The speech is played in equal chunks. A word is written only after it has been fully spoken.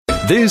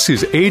This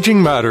is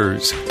Aging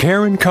Matters,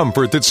 care and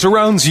comfort that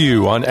surrounds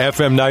you on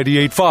FM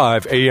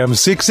 98.5 AM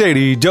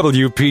 680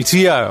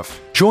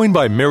 WPTF. Joined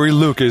by Mary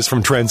Lucas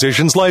from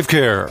Transitions Life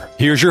Care.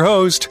 Here's your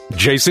host,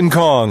 Jason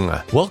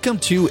Kong. Welcome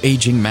to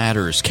Aging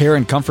Matters, care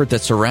and comfort that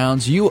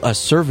surrounds you, a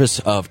service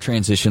of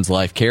Transitions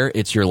Life Care.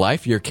 It's your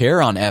life, your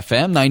care on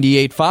FM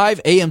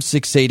 98.5 AM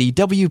 680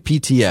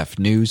 WPTF.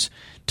 News,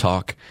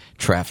 talk,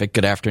 traffic.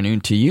 Good afternoon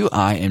to you.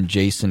 I am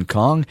Jason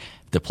Kong.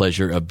 The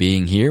pleasure of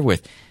being here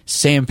with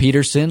Sam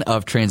Peterson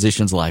of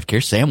Transitions Life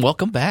Care. Sam,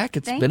 welcome back.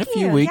 It's been a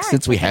few weeks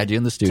since we had you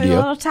in the studio. Took a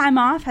little time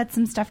off, had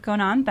some stuff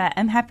going on, but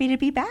I'm happy to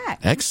be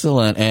back.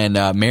 Excellent. And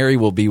Mary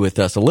will be with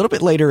us a little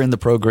bit later in the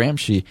program.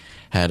 She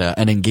had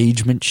an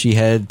engagement she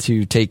had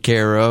to take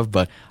care of,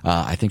 but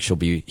I think she'll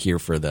be here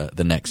for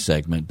the next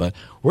segment. But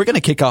we're going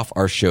to kick off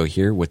our show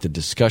here with a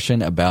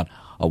discussion about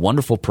a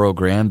wonderful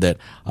program that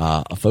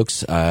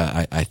folks,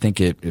 I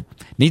think it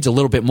needs a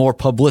little bit more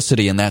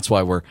publicity, and that's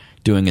why we're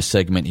doing a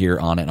segment here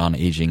on it on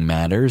Aging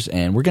Matters.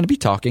 And we're going to be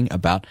talking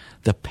about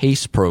the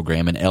PACE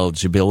program and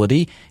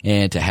eligibility.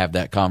 And to have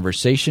that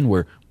conversation,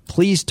 we're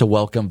pleased to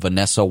welcome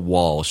Vanessa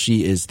Wall.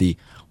 She is the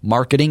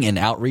Marketing and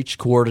Outreach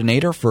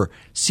Coordinator for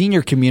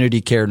Senior Community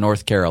Care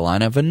North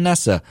Carolina.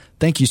 Vanessa,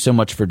 thank you so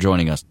much for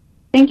joining us.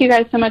 Thank you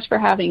guys so much for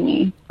having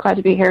me. Glad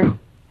to be here.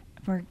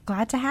 We're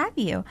glad to have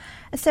you.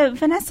 So,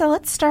 Vanessa,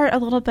 let's start a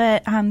little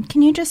bit.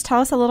 Can you just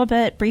tell us a little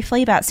bit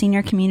briefly about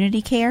Senior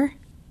Community Care?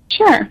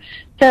 Sure.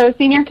 So,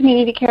 Senior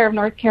Community Care of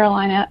North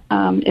Carolina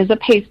is a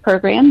PACE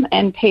program,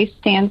 and PACE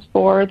stands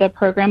for the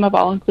Program of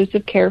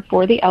All-Inclusive Care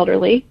for the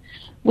Elderly.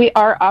 We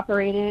are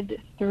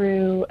operated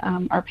through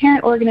our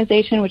parent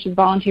organization, which is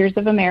Volunteers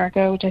of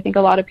America, which I think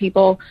a lot of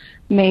people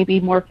may be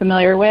more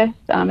familiar with.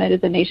 It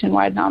is a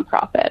nationwide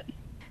nonprofit.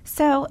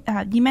 So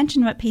you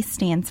mentioned what PACE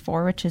stands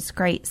for, which is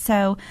great.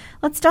 So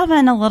let's delve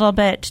in a little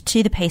bit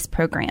to the PACE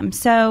program.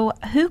 So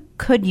who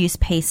could use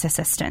PACE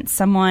assistance?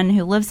 Someone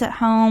who lives at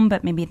home,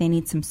 but maybe they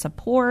need some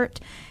support,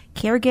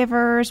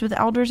 caregivers with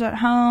elders at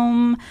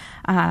home,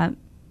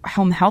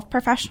 home health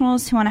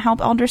professionals who want to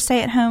help elders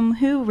stay at home.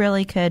 Who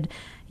really could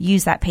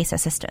use that PACE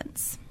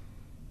assistance?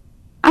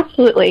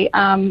 Absolutely.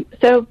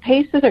 So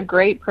PACE is a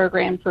great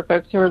program for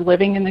folks who are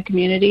living in the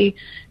community,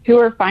 who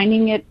are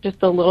finding it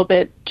just a little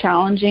bit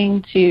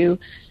challenging to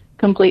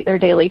complete their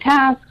daily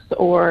tasks,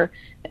 or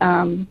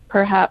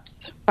perhaps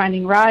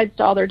finding rides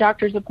to all their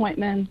doctor's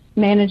appointments,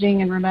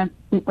 managing and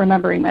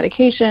remembering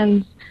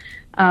medications,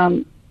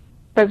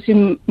 folks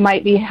who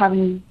might be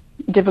having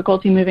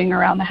difficulty moving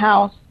around the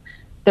house.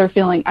 They're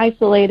feeling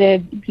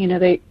isolated.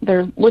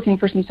 They're looking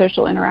for some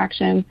social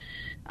interaction.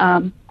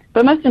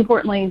 But most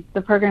importantly,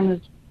 the program is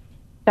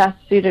best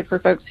suited for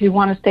folks who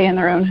want to stay in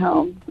their own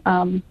home,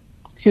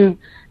 who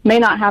may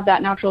not have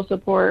that natural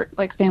support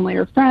like family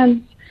or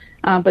friends,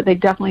 but they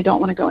definitely don't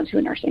want to go into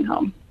a nursing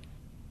home.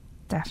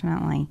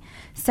 Definitely.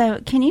 So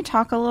can you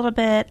talk a little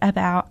bit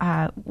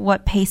about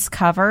what PACE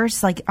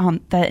covers, like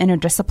the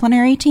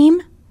interdisciplinary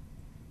team?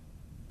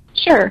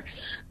 Sure.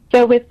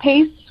 So with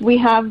PACE, we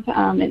have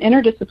an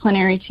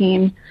interdisciplinary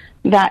team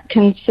that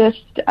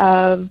consists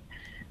of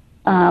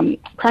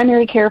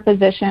primary care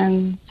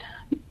physicians,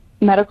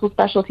 medical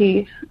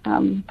specialty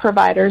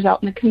providers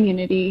out in the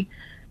community,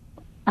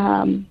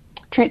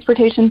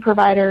 transportation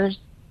providers,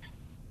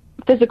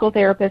 physical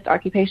therapists,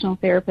 occupational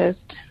therapists,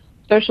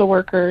 social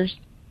workers,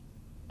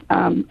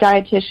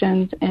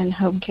 dietitians, and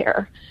home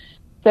care.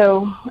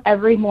 So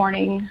every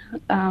morning,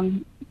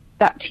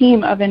 that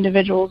team of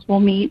individuals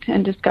will meet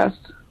and discuss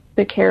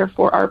the care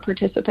for our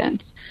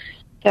participants.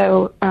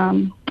 So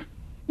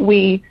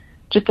we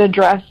just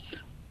address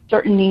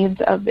certain needs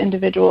of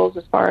individuals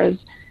as far as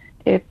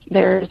if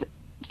there's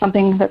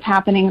something that's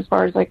happening, as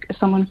far as like if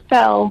someone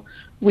fell,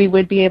 we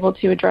would be able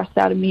to address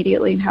that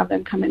immediately and have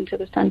them come into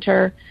the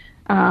center.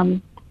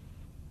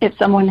 If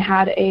someone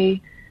had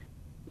a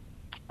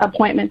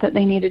appointment that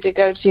they needed to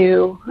go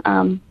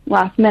to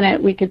last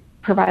minute, we could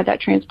provide that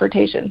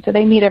transportation. So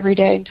they meet every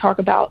day and talk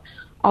about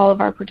all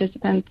of our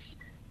participants,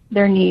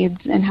 their needs,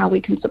 and how we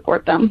can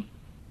support them.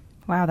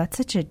 Wow, that's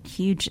such a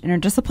huge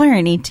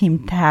interdisciplinary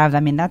team to have. I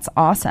mean, that's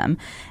awesome.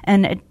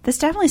 And this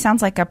definitely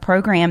sounds like a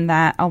program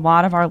that a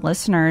lot of our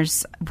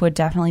listeners would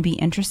definitely be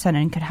interested in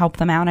and could help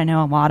them out. I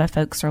know a lot of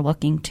folks are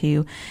looking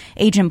to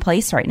age in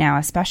place right now,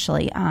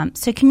 especially.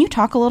 So can you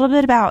talk a little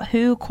bit about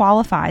who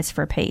qualifies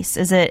for PACE?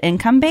 Is it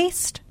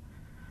income-based?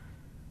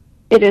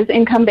 It is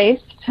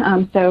income-based.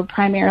 So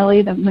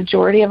primarily the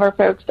majority of our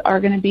folks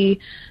are going to be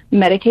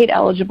Medicaid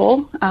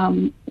eligible.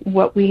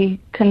 What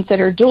we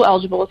consider dual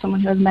eligible is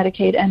someone who has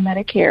Medicaid and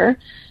Medicare.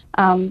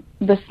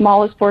 The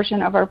smallest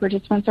portion of our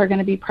participants are going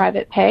to be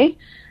private pay.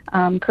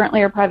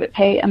 Currently, our private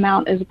pay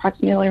amount is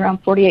approximately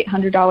around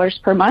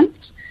 $4,800 per month.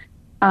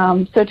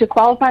 So to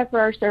qualify for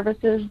our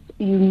services,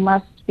 you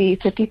must be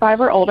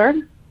 55 or older,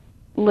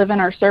 live in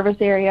our service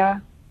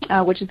area,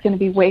 which is going to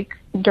be Wake,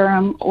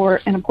 Durham, or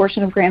in a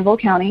portion of Granville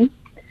County.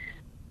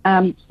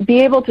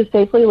 Be able to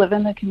safely live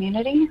in the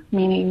community,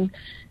 meaning,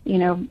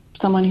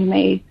 someone who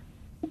may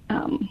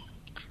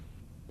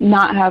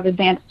not have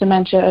advanced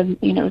dementia,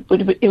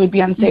 it would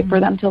be unsafe for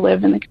them to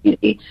live in the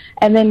community,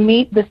 and then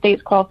meet the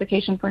state's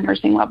qualification for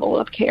nursing level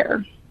of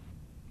care.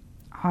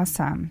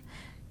 Awesome.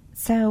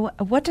 So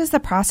what does the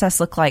process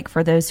look like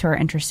for those who are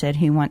interested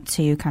who want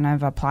to kind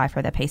of apply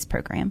for the PACE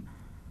program?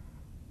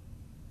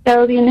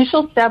 So the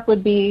initial step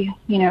would be,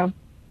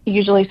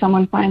 usually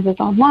someone finds us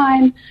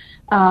online,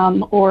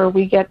 or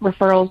we get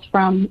referrals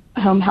from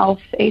home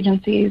health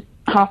agencies,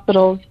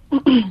 hospitals.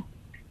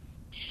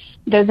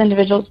 Those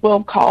individuals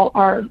will call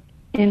our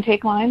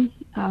intake line.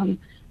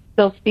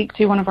 They'll speak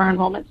to one of our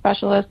enrollment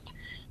specialists.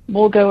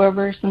 We'll go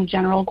over some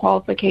general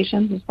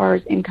qualifications as far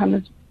as income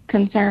is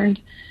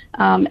concerned,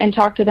 and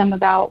talk to them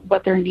about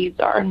what their needs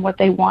are and what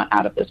they want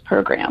out of this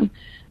program.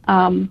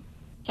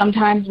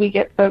 Sometimes we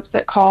get folks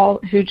that call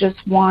who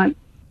just want,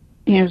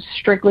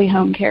 strictly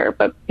home care,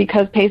 but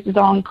because PACE is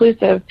all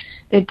inclusive,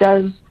 it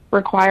does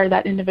require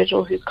that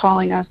individual who's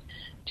calling us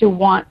to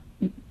want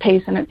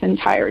PACE in its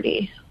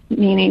entirety,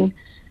 meaning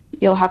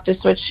you'll have to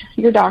switch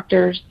your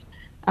doctors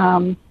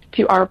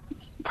to our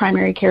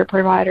primary care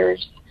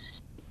providers.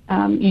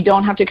 You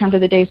don't have to come to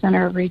the day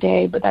center every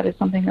day, but that is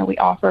something that we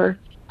offer.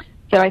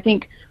 So I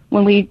think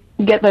when we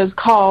get those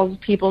calls,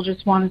 people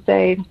just want to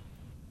say,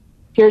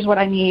 here's what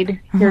I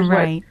need, here's what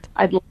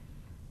I'd like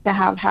to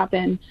have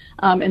happen,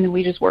 and then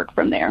we just work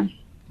from there.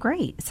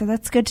 Great. So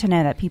that's good to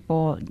know that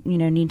people,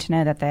 need to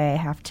know that they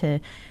have to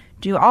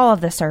do all of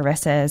the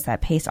services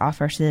that PACE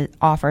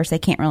offers. They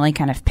can't really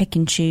kind of pick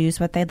and choose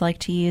what they'd like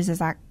to use. Is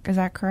that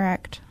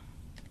correct?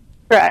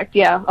 Correct.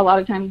 Yeah. A lot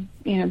of times,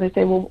 they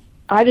say, well,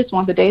 I just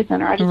want the day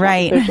center. I just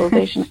want the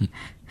socialization.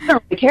 I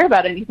don't really care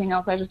about anything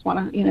else. I just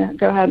want to,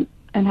 go ahead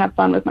and have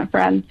fun with my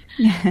friends.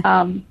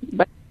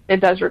 But it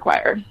does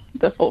require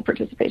the full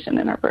participation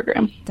in our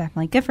program.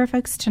 Definitely. Good for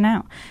folks to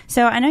know.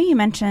 So I know you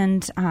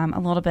mentioned a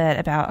little bit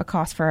about a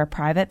cost for a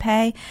private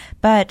pay,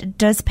 but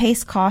does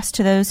PACE cost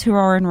to those who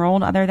are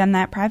enrolled other than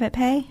that private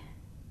pay?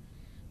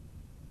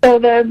 So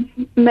the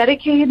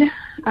Medicaid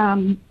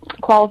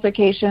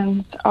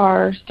qualifications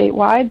are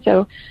statewide.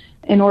 So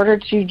in order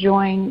to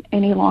join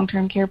any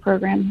long-term care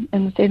program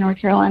in the state of North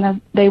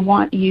Carolina, they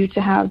want you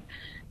to have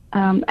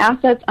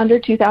assets under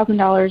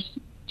 $2,000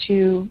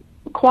 to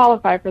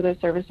qualify for those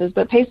services.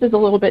 But PACE is a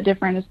little bit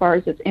different as far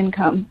as its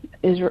income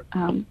is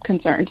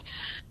concerned.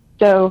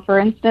 So, for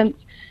instance,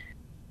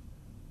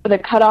 the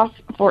cutoff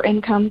for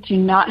income to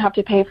not have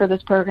to pay for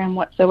this program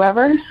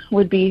whatsoever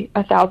would be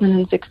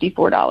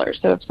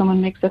 $1,064. So if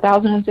someone makes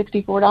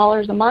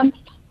 $1,064 a month,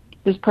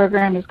 this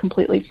program is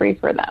completely free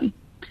for them.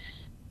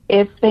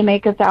 If they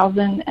make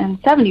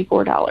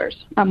 $1,074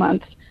 a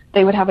month,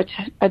 they would have a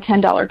 $10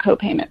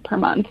 copayment per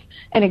month,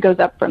 and it goes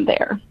up from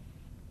there.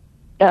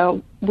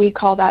 So we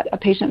call that a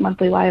patient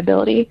monthly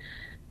liability.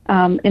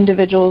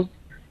 Individuals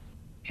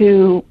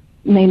who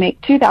may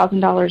make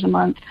 $2,000 a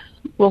month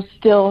will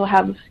still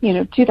have,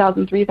 $2,000,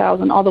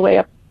 $3,000, all the way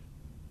up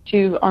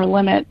to our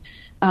limit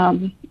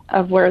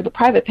of where the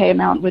private pay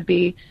amount would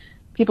be.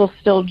 People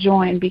still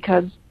join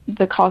because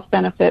the cost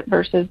benefit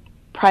versus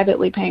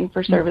privately paying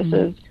for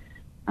services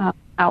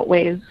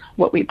outweighs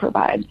what we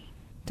provide.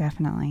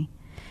 Definitely.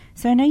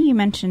 So I know you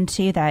mentioned,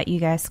 too, that you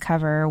guys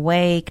cover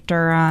Wake,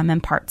 Durham,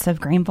 and parts of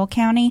Greenville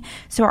County.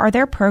 So are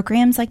there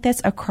programs like this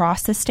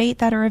across the state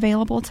that are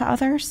available to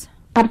others?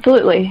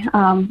 Absolutely.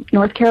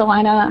 North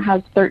Carolina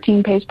has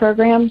 13 PACE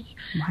programs.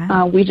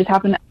 Wow. We just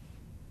happen to,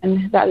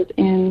 and that is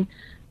in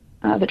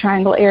the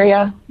Triangle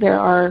area. There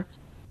are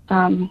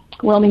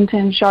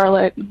Wilmington,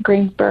 Charlotte,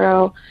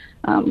 Greensboro,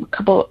 a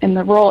couple in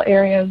the rural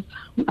areas,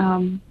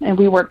 and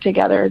we work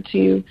together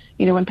to,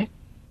 when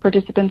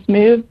participants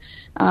move,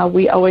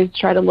 we always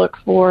try to look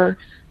for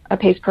a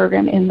PACE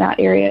program in that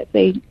area. If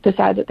they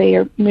decide that they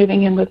are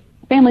moving in with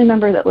a family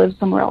member that lives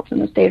somewhere else in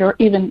the state or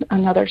even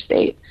another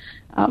state,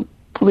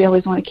 we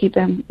always want to keep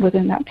them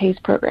within that PACE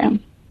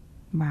program.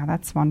 Wow,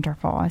 that's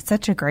wonderful. It's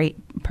such a great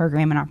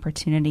program and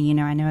opportunity.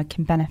 I know it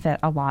can benefit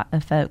a lot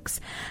of folks.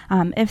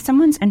 If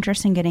someone's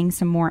interested in getting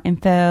some more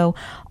info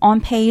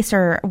on PACE,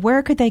 or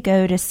where could they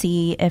go to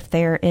see if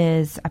there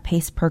is a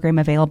PACE program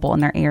available in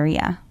their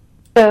area?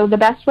 So the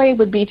best way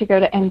would be to go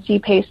to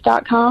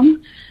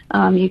ncpace.com.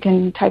 You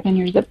can type in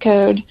your zip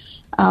code.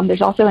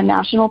 There's also a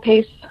national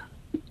PACE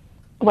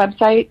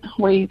website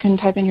where you can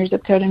type in your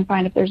zip code and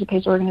find if there's a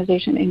PACE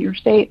organization in your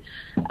state.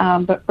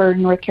 But for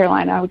North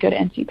Carolina, I would go to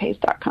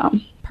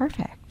ncpace.com.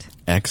 Perfect.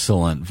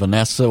 Excellent.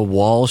 Vanessa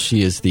Wall,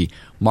 she is the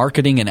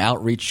Marketing and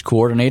Outreach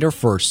Coordinator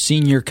for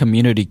Senior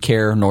Community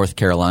Care North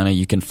Carolina.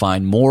 You can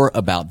find more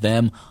about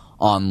them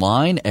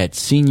online at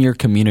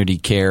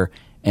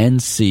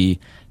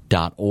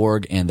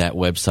seniorcommunitycarenc.org, and that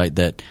website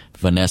that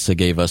Vanessa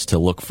gave us to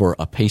look for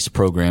a PACE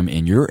program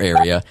in your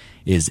area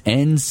is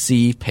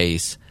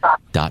ncpace.com,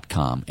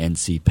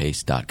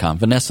 ncpace.com.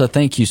 Vanessa,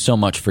 thank you so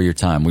much for your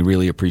time. We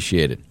really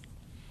appreciate it.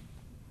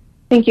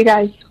 Thank you,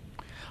 guys.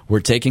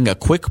 We're taking a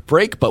quick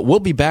break, but we'll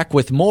be back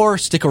with more.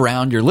 Stick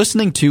around. You're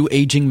listening to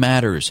Aging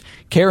Matters,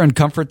 care and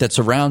comfort that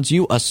surrounds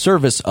you, a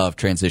service of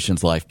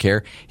Transitions Life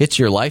Care. It's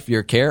your life,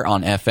 your care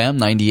on FM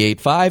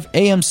 98.5,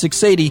 AM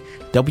 680,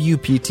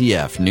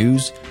 WPTF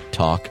News,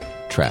 Talk,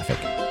 Traffic.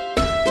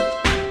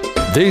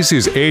 This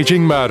is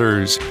Aging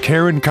Matters,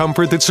 care and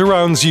comfort that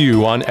surrounds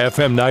you on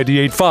FM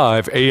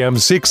 98.5 AM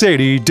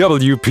 680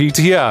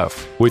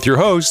 WPTF with your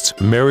hosts,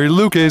 Mary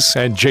Lucas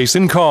and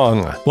Jason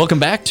Kong. Welcome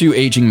back to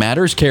Aging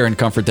Matters, care and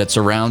comfort that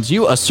surrounds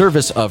you, a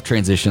service of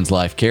Transitions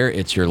Life Care.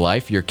 It's your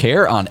life, your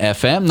care on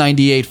FM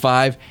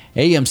 98.5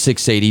 AM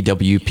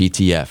 680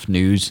 WPTF.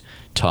 News,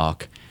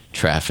 talk,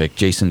 traffic.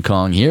 Jason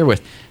Kong here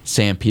with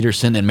Sam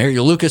Peterson, and Mary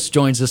Lucas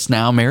joins us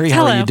now. Mary,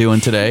 how Hello. are you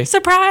doing today?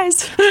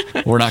 Surprise!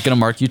 We're not going to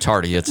mark you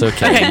tardy. It's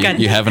okay. Okay,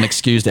 good. You have an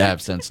excused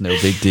absence. No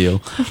big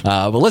deal.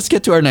 But let's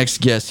get to our next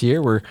guest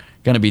here. We're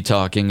going to be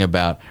talking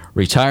about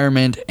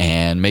retirement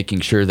and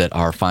making sure that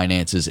our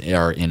finances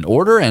are in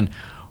order. And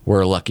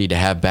we're lucky to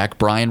have back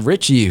Brian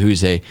Ritchie,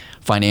 who's a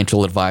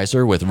financial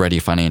advisor with Ready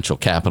Financial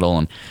Capital.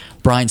 And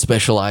Brian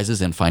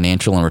specializes in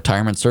financial and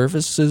retirement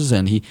services,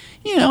 and he,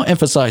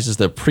 emphasizes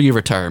the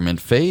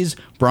pre-retirement phase.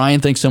 Brian,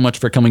 thanks so much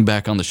for coming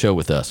back on the show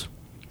with us.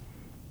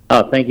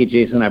 Oh, thank you,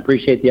 Jason. I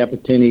appreciate the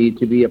opportunity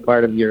to be a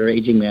part of your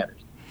Aging Matters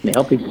and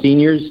helping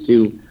seniors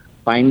to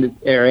find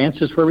their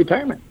answers for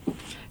retirement.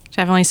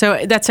 Definitely.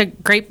 So that's a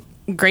great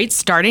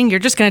starting. You're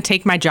just going to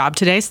take my job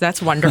today, so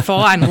that's wonderful.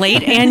 I'm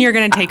late, and you're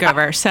going to take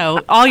over.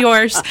 So all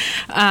yours.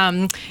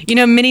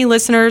 Many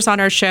listeners on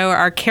our show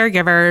are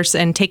caregivers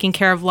and taking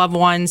care of loved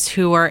ones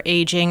who are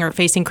aging or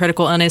facing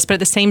critical illness, but at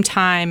the same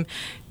time,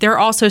 they're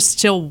also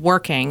still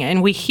working.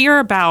 And we hear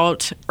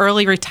about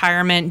early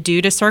retirement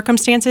due to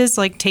circumstances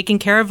like taking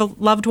care of a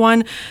loved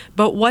one,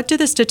 but what do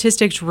the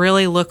statistics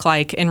really look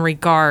like in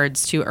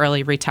regards to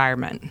early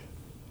retirement?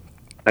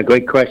 A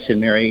great question,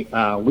 Mary.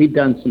 We've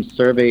done some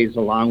surveys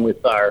along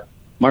with our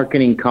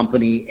marketing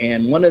company,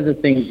 and one of the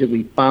things that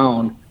we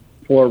found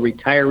for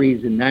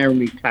retirees and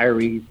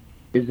non-retirees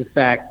is the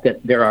fact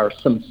that there are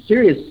some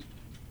seriously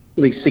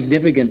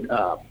significant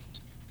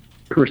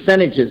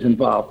percentages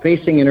involved.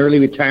 Facing an early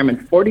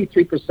retirement,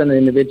 43% of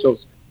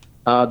individuals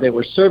that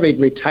were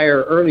surveyed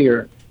retire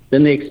earlier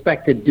than they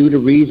expected due to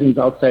reasons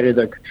outside of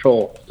their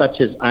control,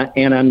 such as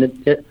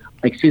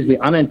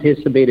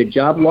unanticipated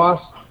job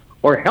loss,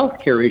 or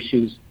healthcare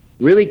issues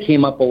really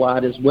came up a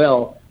lot as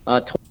well.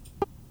 20%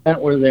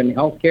 were in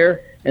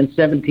healthcare and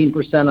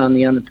 17% on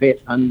the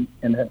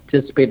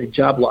unanticipated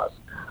job loss.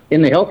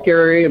 In the healthcare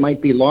area, it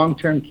might be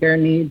long-term care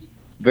needs,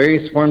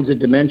 various forms of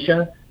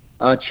dementia,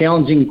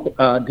 challenging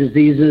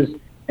diseases,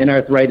 and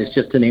arthritis,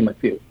 just to name a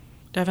few.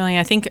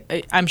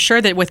 Definitely. I'm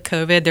sure that with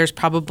COVID, there's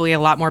probably a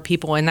lot more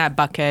people in that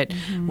bucket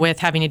with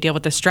having to deal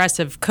with the stress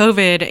of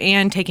COVID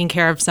and taking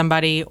care of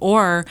somebody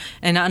or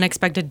an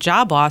unexpected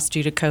job loss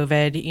due to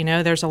COVID.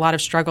 There's a lot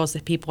of struggles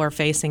that people are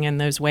facing in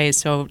those ways.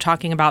 So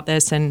talking about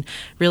this and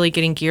really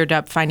getting geared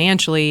up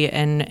financially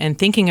and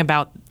thinking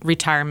about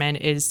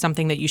retirement is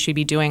something that you should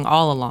be doing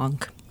all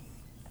along.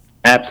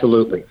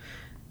 Absolutely.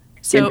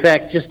 So, in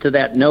fact, just to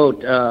that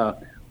note,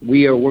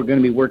 we're going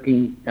to be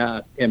working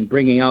and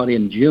bringing out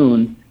in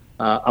June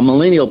a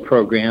millennial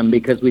program,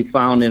 because we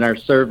found in our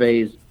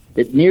surveys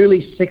that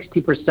nearly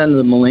 60% of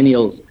the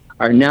millennials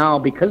are now,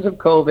 because of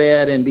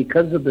COVID and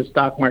because of the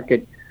stock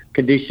market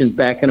conditions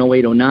back in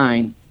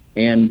 08-09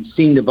 and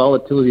seeing the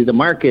volatility of the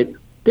market,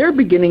 they're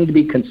beginning to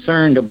be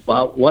concerned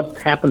about what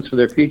happens for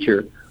their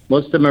future.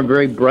 Most of them are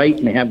very bright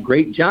and have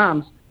great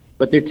jobs,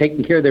 but they're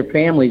taking care of their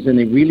families, and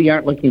they really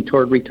aren't looking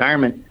toward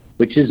retirement,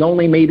 which is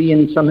only maybe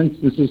in some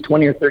instances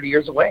 20 or 30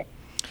 years away.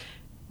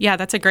 Yeah,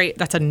 that's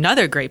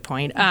another great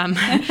point.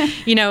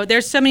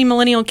 There's so many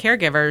millennial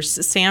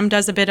caregivers. Sam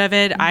does a bit of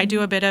it. I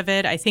do a bit of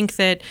it. I think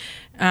that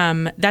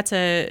that's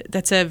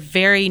a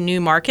very new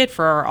market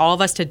for all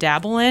of us to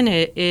dabble in.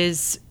 It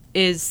is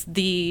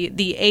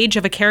the age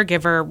of a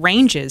caregiver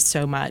ranges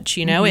so much.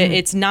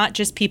 It's not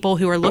just people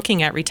who are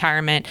looking at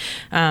retirement.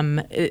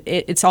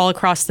 It's all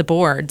across the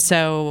board.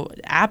 So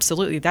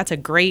absolutely, that's a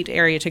great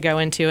area to go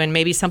into, and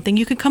maybe something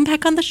you could come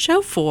back on the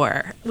show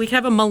for. We could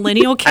have a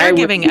millennial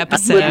caregiving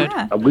episode.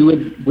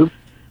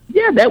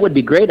 Yeah, that would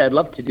be great. I'd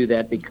love to do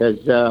that, because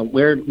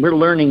we're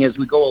learning as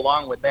we go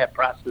along with that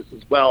process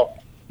as well.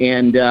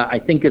 And I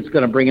think it's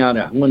going to bring out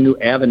a whole new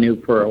avenue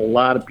for a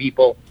lot of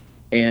people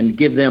and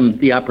give them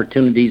the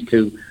opportunities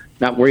to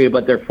not worry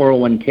about their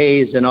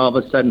 401ks and all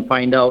of a sudden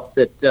find out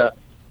that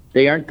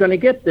they aren't going to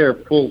get their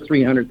full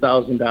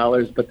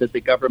 $300,000, but that the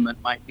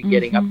government might be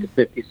getting up to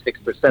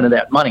 56% of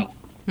that money.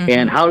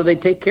 And how do they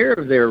take care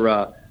of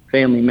their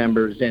family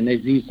members? And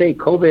as you say,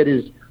 COVID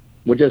is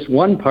just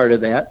one part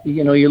of that.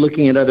 You're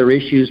looking at other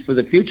issues for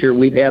the future.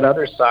 We've had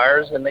other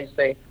SARS, and they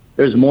say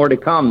there's more to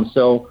come.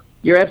 So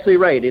you're absolutely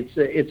right.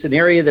 It's an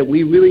area that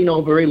we really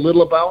know very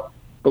little about,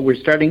 but we're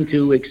starting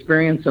to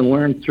experience and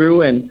learn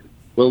through, and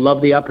we'll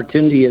love the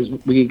opportunity as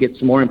we get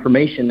some more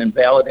information and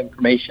valid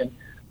information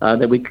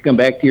that we can come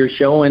back to your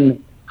show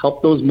and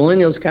help those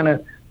millennials kind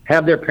of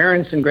have their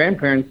parents and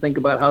grandparents think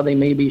about how they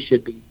maybe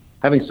should be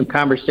having some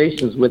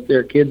conversations with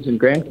their kids and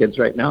grandkids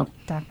right now.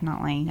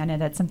 Definitely. I know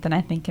that's something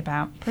I think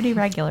about pretty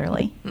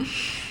regularly.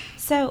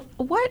 So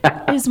what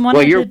is one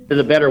well, of you're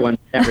the better one in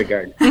that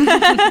regard.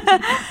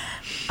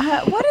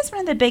 What is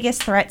one of the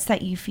biggest threats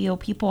that you feel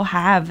people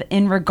have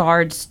in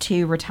regards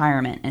to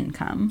retirement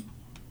income?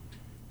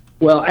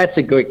 Well, that's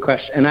a great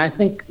question. And I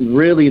think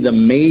really the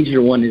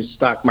major one is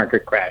stock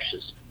market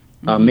crashes,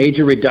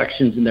 major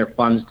reductions in their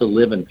funds to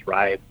live and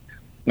thrive.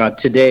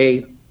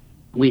 Today,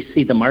 we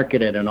see the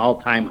market at an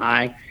all-time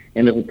high,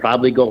 and it'll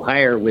probably go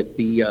higher with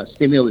the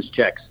stimulus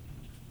checks.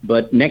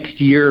 But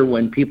next year,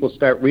 when people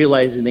start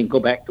realizing they can go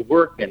back to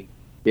work and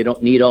they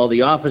don't need all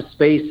the office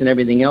space and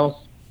everything else,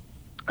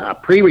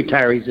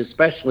 pre-retirees,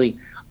 especially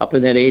up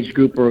in that age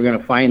group, we're going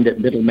to find that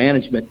middle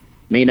management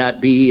may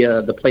not be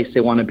the place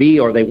they want to be,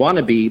 or they want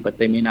to be, but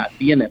they may not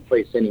be in that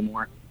place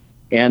anymore.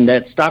 And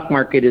that stock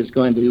market is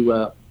going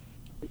to,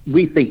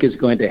 we think, is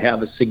going to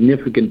have a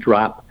significant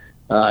drop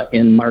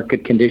in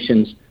market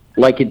conditions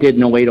like it did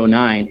in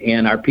 08-09.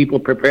 And are people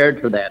prepared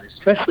for that,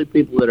 especially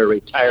people that are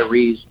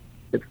retirees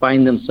that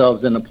find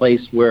themselves in a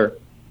place where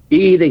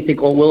they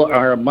think, oh, well,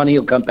 our money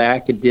will come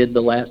back. It did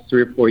the last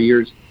 3 or 4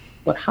 years.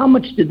 But how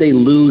much did they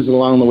lose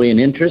along the way in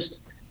interest?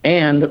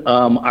 And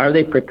are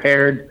they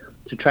prepared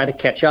to try to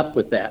catch up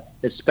with that,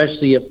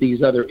 especially if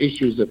these other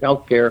issues of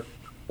healthcare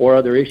or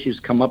other issues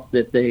come up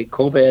that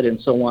COVID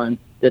and so on,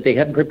 that they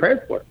hadn't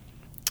prepared for?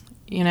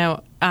 You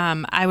know,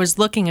 I was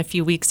looking a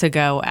few weeks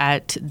ago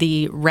at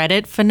the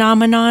Reddit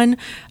phenomenon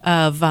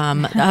of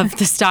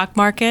the stock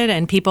market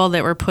and people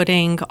that were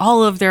putting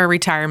all of their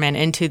retirement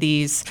into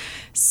these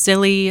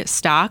silly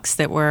stocks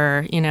that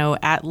were,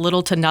 at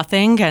little to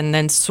nothing and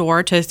then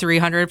soar to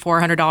 $300,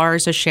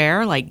 $400 a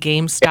share, like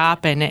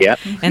GameStop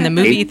and the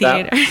movie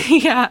theater.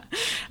 Yeah.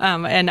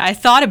 And I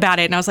thought about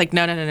it and I was like,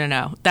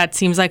 no. That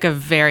seems like a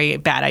very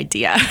bad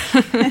idea.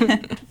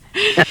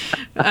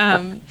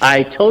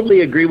 I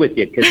totally agree with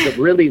you, because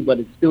really what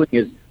it's doing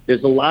is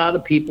there's a lot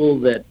of people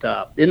that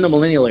in the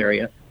millennial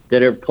area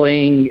that are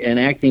playing and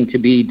acting to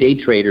be day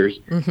traders,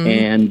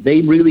 and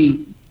they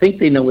really think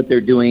they know what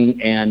they're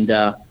doing, and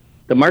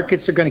the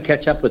markets are going to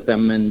catch up with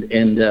them,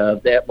 and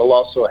that will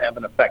also have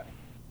an effect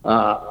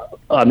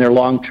on their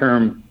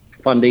long-term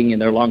funding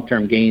and their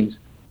long-term gains,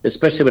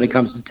 especially when it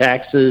comes to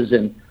taxes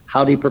and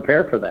how do you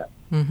prepare for that.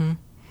 Mm-hmm.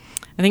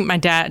 I think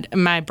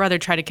my brother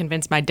tried to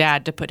convince my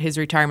dad to put his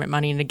retirement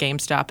money into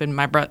GameStop, and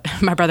my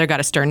brother got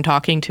a stern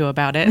talking to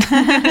about it.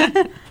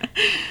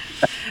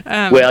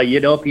 Well,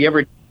 if you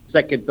ever need a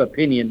second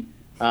opinion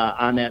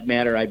on that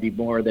matter, I'd be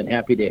more than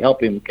happy to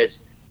help him, because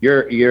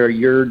your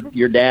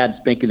dad's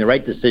making the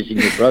right decision.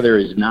 Your brother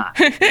is not.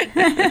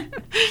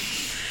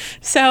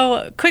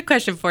 So, quick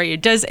question for you: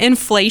 does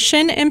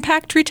inflation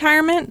impact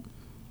retirement?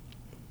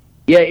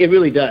 Yeah, it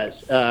really does.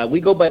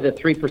 We go by the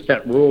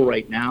 3% rule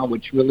right now,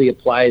 which really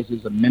applies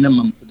as a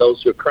minimum for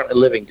those who are currently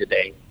living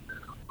today.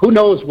 Who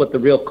knows what the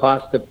real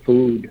cost of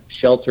food,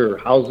 shelter,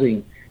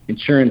 housing,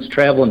 insurance,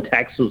 travel, and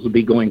taxes will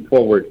be going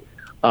forward.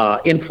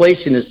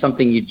 Inflation is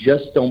something you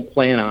just don't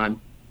plan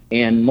on,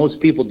 and most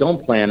people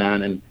don't plan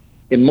on. And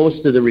in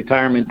most of the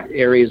retirement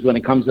areas, when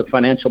it comes to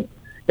financial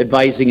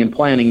advising and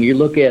planning, you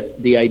look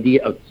at the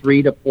idea of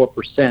 3 to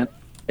 4%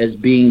 as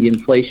being the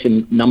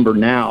inflation number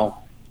now.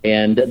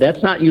 And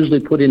that's not usually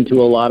put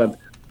into a lot of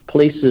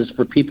places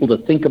for people to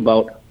think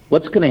about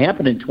what's going to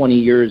happen in 20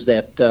 years.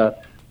 That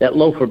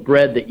loaf of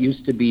bread that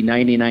used to be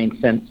 99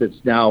 cents, it's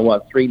now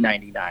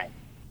 $3.99.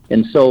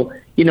 And so,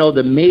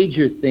 the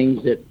major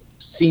things that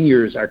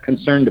seniors are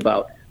concerned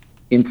about,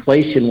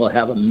 inflation will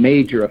have a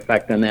major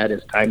effect on that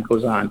as time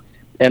goes on.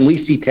 And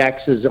we see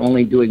taxes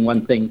only doing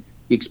one thing.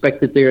 You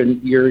expect that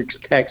your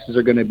taxes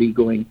are going to be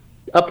going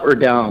up or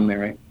down,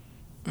 Mary?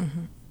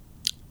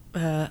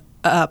 Mm-hmm.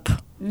 Up.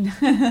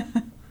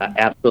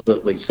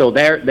 Absolutely. So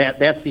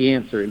that's the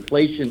answer.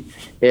 Inflation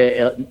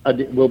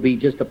will be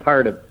just a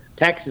part of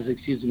taxes.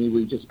 Will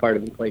be just part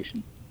of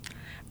inflation.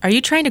 Are you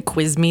trying to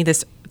quiz me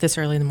this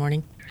early in the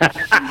morning?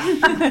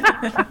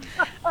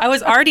 I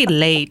was already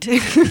late.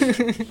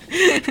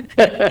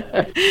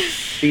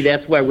 See,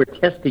 that's why we're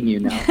testing you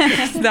now.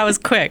 That was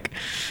quick.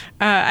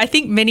 I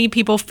think many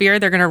people fear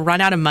they're going to run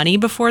out of money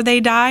before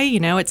they die.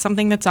 It's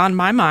something that's on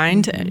my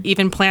mind,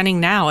 even planning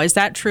now. Is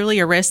that truly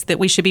a risk that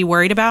we should be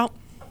worried about?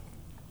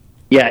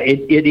 Yeah,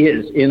 it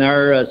is. In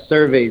our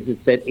surveys, it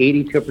said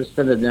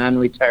 82% of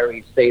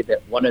non-retirees say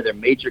that one of their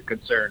major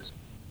concerns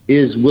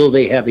is, will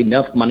they have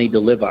enough money to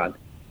live on?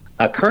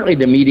 Currently,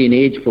 the median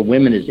age for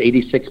women is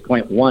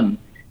 86.1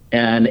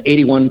 and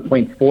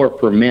 81.4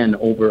 for men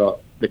over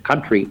the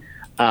country.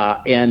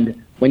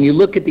 And when you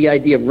look at the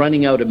idea of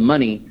running out of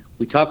money,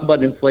 we talk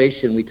about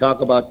inflation, we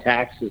talk about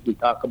taxes, we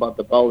talk about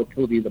the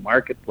volatility of the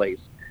marketplace.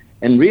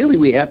 And really,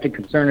 we have to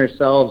concern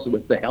ourselves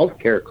with the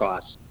healthcare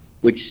costs,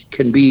 which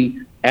can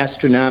be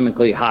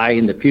astronomically high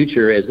in the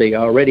future, as they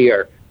already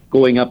are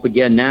going up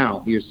again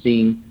now. You're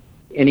seeing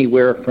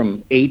anywhere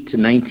from 8 to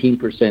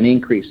 19%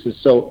 increases.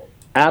 So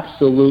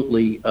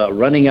absolutely,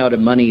 running out of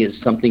money is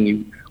something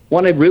you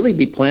want to really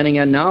be planning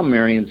on now,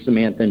 Mary and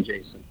Samantha and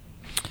Jason.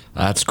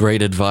 That's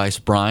great advice,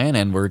 Brian.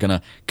 And we're going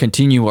to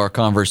continue our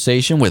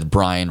conversation with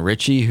Brian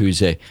Ritchie, who's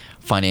a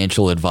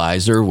financial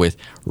advisor with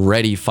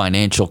Ready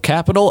Financial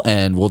Capital.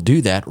 And we'll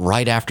do that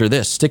right after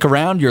this. Stick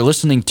around. You're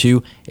listening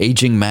to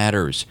Aging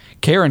Matters.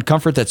 Care and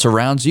comfort that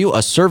surrounds you,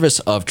 a service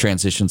of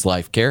Transitions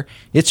Life Care.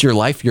 It's your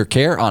life, your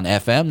care on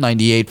FM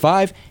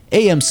 98.5,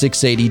 AM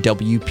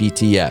 680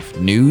 WPTF.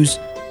 News,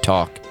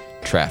 talk,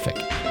 traffic.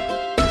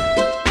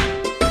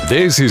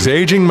 This is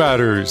Aging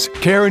Matters,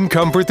 care and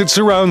comfort that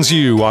surrounds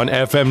you on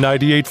FM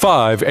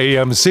 98.5,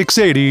 AM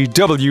 680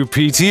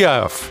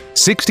 WPTF.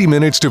 60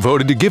 minutes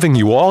devoted to giving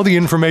you all the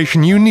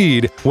information you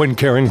need when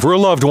caring for a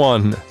loved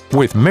one.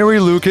 With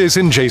Mary Lucas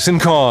and Jason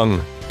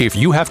Kong. If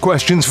you have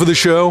questions for the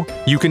show,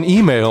 you can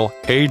email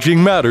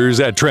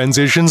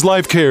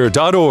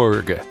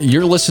agingmatters@transitionslifecare.org.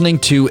 You're listening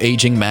to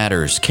Aging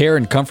Matters, care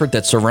and comfort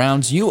that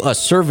surrounds you, a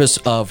service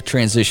of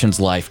Transitions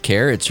Life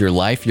Care. It's your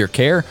life, your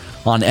care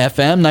on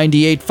FM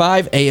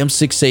 98.5, AM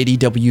 680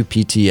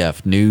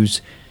 WPTF.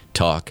 News,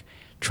 talk,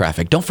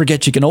 traffic. Don't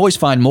forget, you can always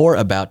find more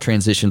about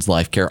Transitions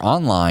Life Care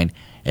online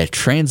at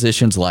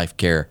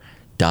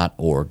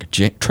transitionslifecare.org.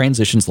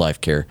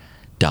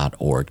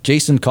 transitionslifecare.org.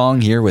 Jason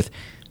Kong here with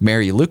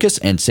Mary Lucas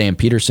and Sam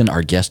Peterson.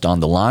 Our guest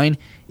on the line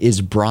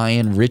is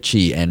Brian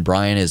Ritchie, and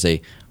Brian is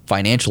a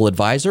financial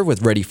advisor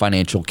with Ready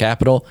Financial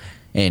Capital,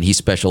 and he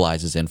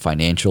specializes in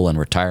financial and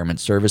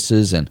retirement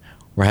services, and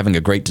we're having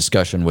a great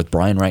discussion with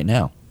Brian right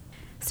now.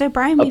 So,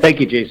 Brian, thank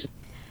you, Jason.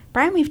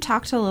 Brian, we've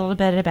talked a little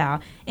bit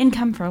about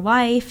income for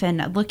life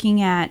and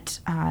looking at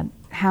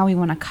how we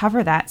want to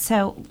cover that.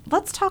 So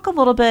let's talk a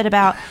little bit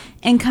about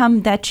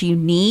income that you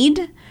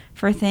need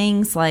for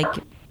things like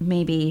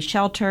maybe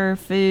shelter,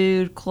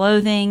 food,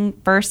 clothing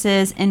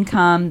versus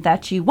income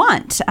that you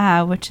want,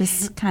 which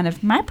is kind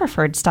of my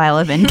preferred style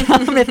of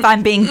income, if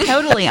I'm being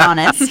totally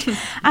honest.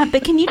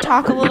 But can you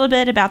talk a little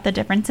bit about the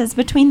differences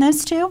between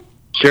those two?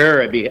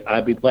 Sure,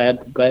 I'd be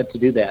glad to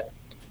do that.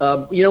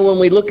 When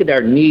we look at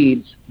our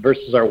needs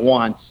versus our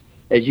wants,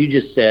 as you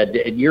just said,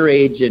 at your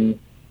age and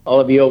all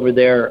of you over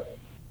there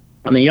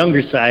on the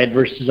younger side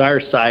versus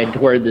our side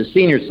toward the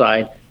senior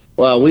side,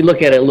 well, we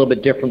look at it a little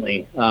bit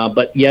differently,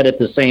 but yet at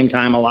the same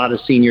time, a lot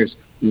of seniors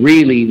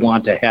really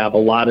want to have a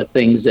lot of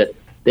things that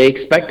they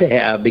expect to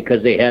have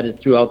because they had it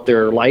throughout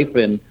their life,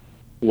 and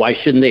why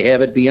shouldn't they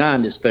have it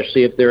beyond,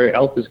 especially if their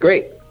health is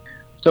great?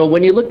 So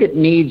when you look at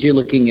needs, you're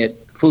looking at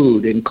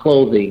food and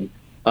clothing,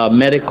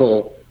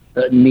 medical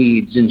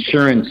needs,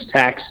 insurance,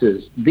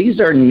 taxes. These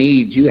are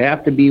needs. You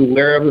have to be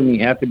aware of them.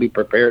 You have to be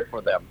prepared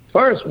for them. As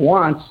far as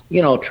wants,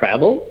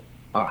 travel,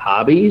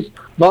 hobbies,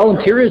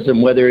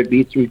 volunteerism, whether it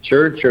be through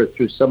church or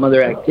through some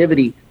other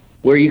activity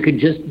where you could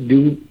just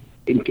do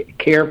and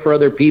care for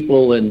other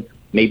people and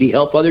maybe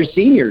help other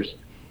seniors.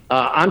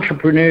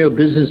 Entrepreneurial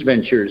business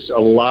ventures. A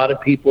lot of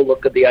people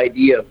look at the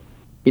idea of,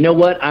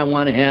 I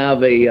want to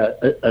have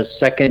a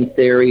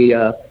secondary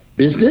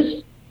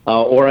business,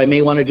 or I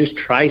may want to just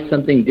try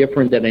something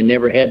different that I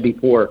never had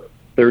before.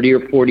 30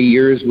 or 40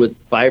 years with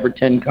 5 or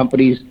 10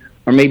 companies,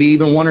 or maybe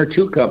even 1 or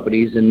 2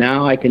 companies, and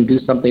now I can do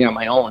something on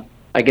my own.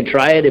 I can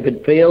try it. If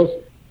it fails,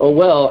 oh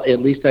well,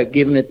 at least I've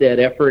given it that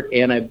effort,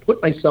 and I've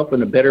put myself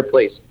in a better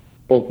place,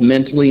 both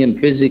mentally and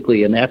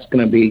physically, and that's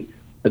going to be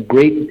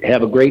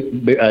have a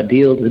great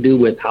deal to do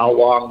with how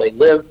long they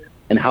live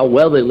and how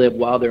well they live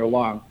while they're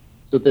along,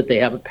 so that they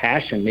have a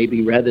passion,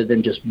 maybe rather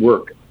than just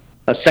work.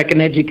 A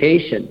second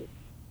education,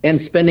 and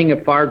spending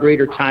a far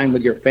greater time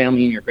with your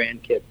family and your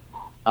grandkids.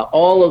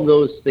 All of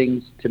those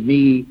things, to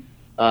me,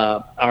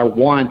 are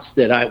wants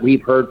that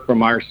we've heard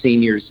from our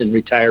seniors and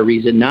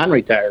retirees and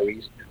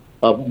non-retirees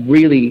of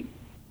really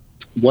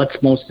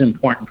what's most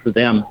important for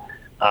them.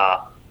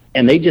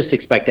 And they just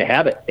expect to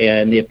have it.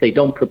 And if they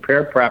don't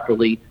prepare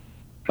properly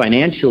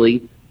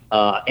financially,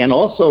 and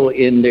also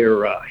in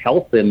their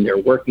health and their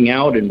working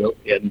out and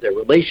their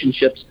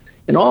relationships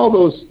and all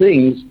those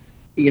things,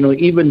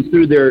 even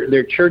through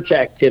their church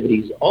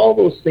activities, all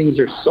those things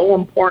are so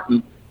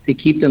important to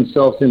keep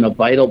themselves in a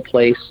vital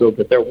place so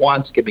that their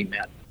wants can be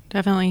met.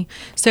 Definitely.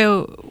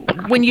 So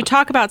when you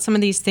talk about some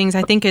of these things,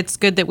 I think it's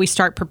good that we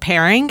start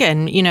preparing.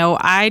 And,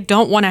 I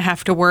don't want to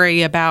have to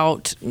worry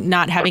about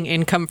not having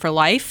income for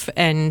life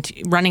and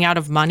running out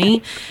of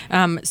money.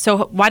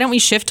 So why don't we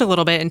shift a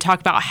little bit and talk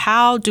about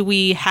how do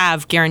we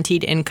have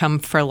guaranteed income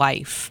for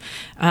life?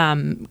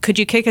 Could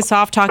you kick us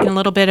off talking a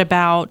little bit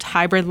about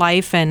hybrid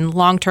life and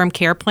long-term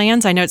care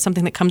plans? I know it's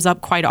something that comes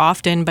up quite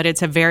often, but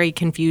it's a very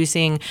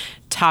confusing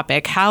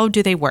topic. How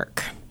do they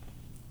work?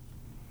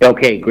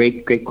 Okay,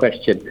 great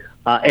question.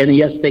 And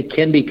yes, they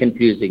can be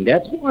confusing.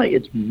 That's why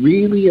it's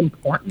really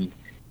important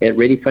at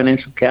Ready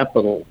Financial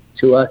Capital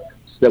to us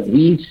that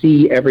we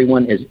see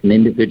everyone as an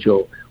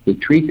individual. We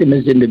treat them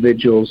as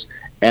individuals,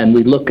 and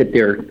we look at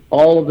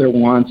all of their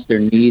wants, their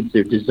needs,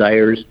 their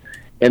desires,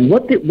 and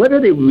what are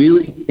they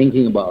really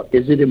thinking about?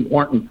 Is it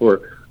important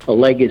for a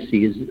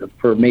legacy? Is it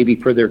for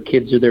their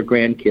kids or their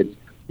grandkids?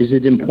 Is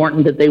it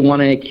important that they want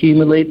to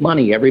accumulate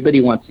money?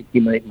 Everybody wants to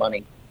accumulate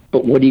money.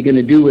 But what are you going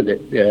to do with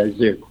it?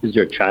 Is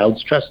there a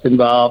child's trust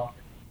involved?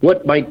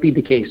 What might be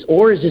the case?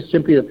 Or is it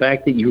simply the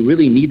fact that you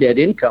really need that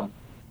income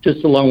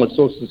just along with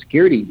Social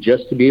Security,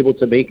 just to be able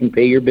to make and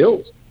pay your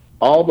bills.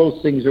 All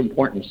those things are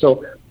important.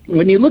 So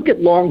when you look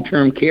at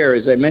long-term care,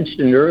 as I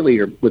mentioned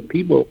earlier, with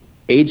people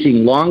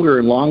aging longer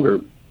and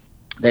longer,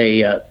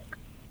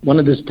 one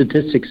of the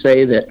statistics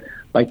say that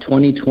by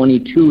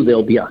 2022,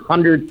 there'll be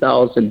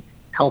 100,000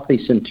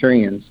 healthy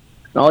centurions.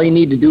 And all you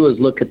need to do is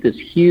look at this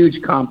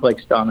huge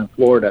complex down in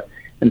Florida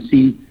and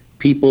see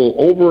people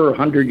over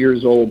 100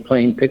 years old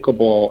playing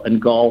pickleball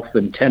and golf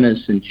and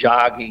tennis and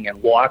jogging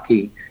and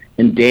walking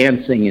and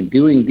dancing and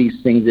doing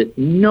these things that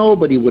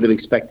nobody would have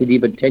expected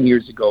even 10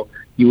 years ago.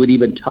 You would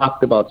even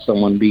talk about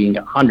someone being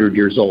 100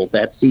 years old.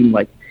 That seemed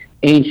like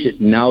ancient.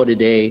 Now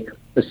today,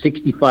 a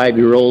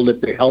 65-year-old,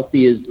 if they're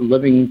healthy, is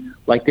living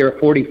like they're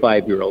a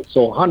 45-year-old.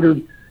 So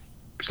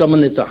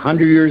someone that's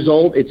 100 years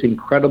old, it's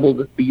incredible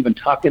to be even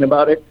talking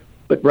about it.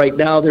 But right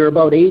now, they're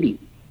about 80.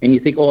 And you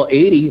think, well,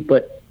 80,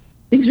 but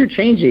things are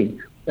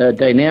changing.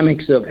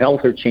 Dynamics of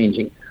health are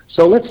changing.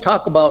 So let's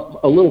talk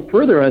about a little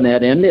further on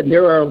that end. And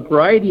there are a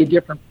variety of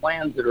different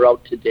plans that are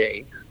out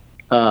today,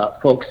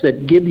 folks,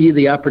 that give you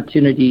the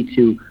opportunity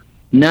to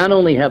not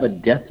only have a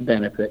death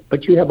benefit,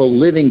 but you have a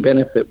living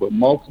benefit with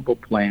multiple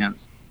plans.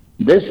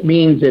 This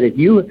means that if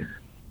you're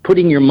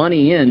putting your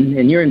money in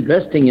and you're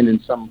investing it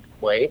in some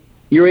way,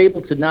 you're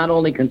able to not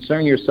only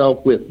concern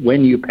yourself with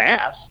when you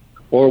pass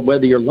or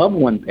whether your loved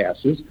one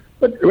passes,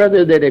 but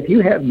rather that if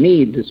you have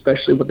needs,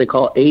 especially what they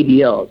call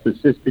ADLs,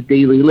 assisted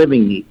daily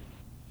living needs,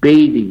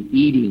 bathing,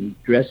 eating,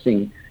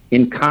 dressing,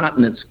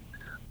 incontinence,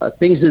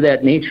 things of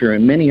that nature,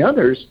 and many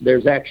others,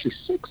 there's actually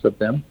 6 of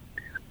them,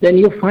 then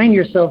you'll find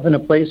yourself in a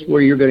place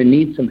where you're going to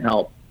need some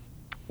help.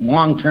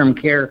 Long-term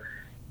care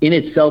in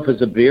itself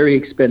is a very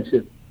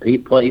expensive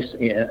place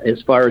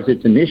as far as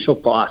its initial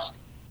cost,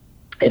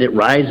 and it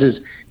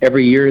rises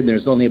every year, and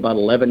there's only about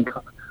 11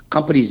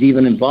 companies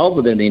even involved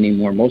with it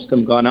anymore. Most of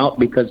them gone out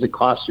because the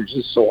costs are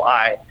just so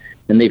high,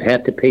 and they've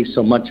had to pay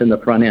so much in the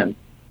front end.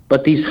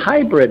 But these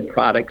hybrid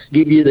products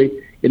give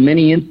you, in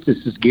many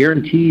instances,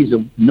 guarantees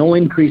of no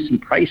increase in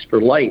price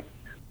for life,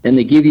 and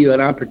they give you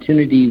an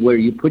opportunity where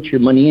you put your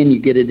money in,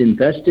 you get it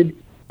invested.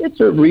 It's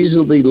a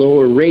reasonably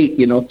lower rate,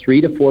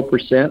 3 to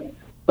 4%.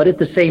 But at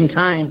the same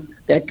time,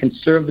 that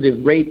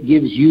conservative rate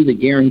gives you the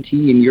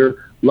guarantee and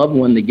your loved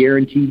one the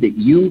guarantee that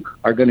you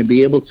are going to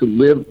be able to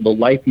live the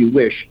life you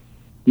wish,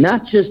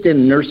 not just in a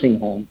nursing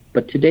home,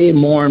 but today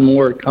more and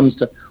more it comes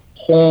to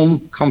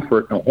home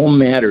comfort and home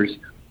matters,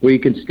 where you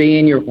can stay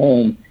in your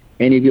home.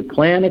 And if you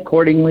plan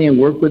accordingly and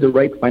work with the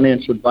right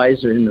financial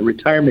advisor in the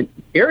retirement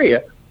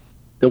area,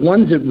 the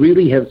ones that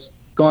really have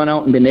gone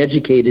out and been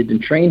educated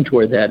and trained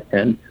toward that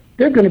end,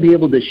 they're going to be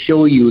able to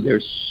show you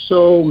there's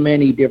so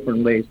many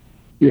different ways.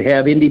 You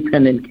have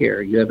independent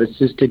care. You have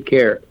assisted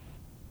care.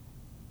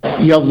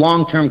 You have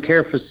long-term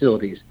care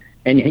facilities.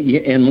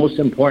 And most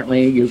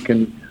importantly, you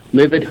can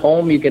live at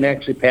home. You can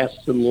actually pass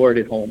to the Lord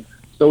at home.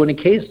 So in a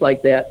case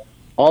like that,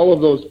 all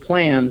of those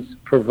plans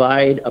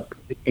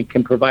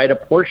can provide a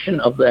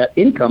portion of that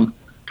income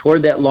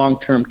toward that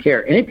long-term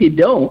care. And if you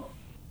don't,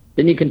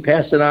 then you can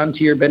pass it on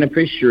to your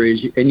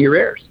beneficiaries and your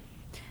heirs.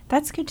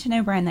 That's good to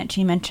know, Brian, that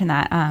you mentioned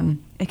that,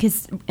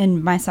 because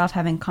in myself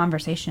having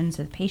conversations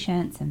with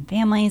patients and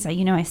families,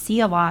 I see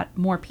a lot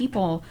more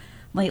people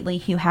lately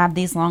who have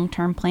these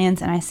long-term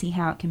plans, and I see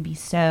how it can be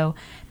so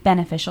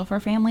beneficial for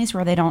families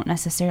where they don't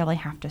necessarily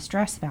have to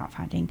stress about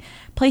finding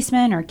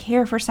placement or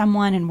care for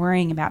someone and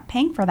worrying about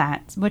paying for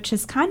that, which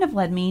has kind of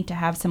led me to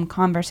have some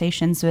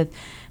conversations with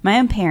my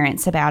own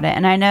parents about it.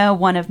 And I know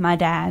one of my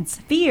dad's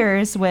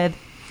fears with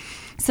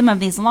some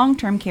of these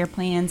long-term care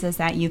plans is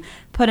that you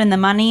put in the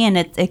money and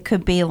it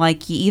could be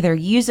like you either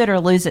use it or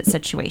lose it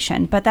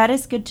situation. But that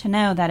is good to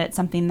know that it's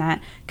something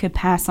that could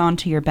pass on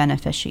to your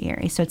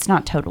beneficiary, so it's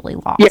not totally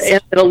lost. Yeah,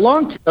 and a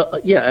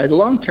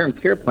long-term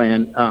care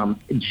plan,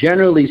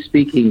 generally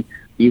speaking,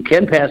 you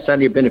can pass on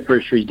to your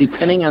beneficiaries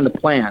depending on the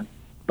plan.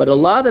 But a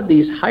lot of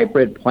these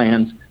hybrid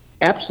plans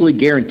absolutely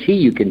guarantee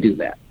you can do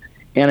that.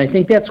 And I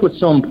think that's what's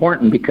so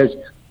important, because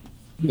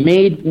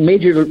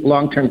major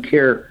long-term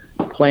care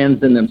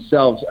plans in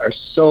themselves are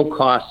so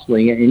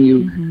costly, and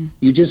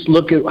you just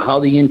look at how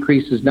the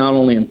increases, not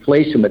only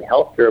inflation but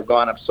healthcare, have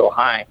gone up so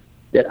high,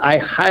 that I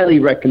highly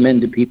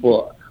recommend to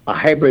people a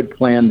hybrid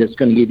plan that's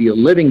going to give you a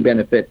living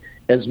benefit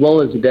as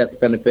well as a death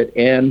benefit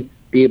and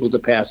be able to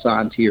pass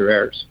on to your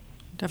heirs.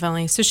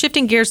 Definitely. So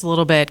shifting gears a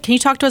little bit, can you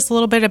talk to us a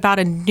little bit about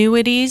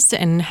annuities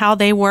and how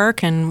they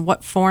work and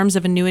what forms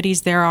of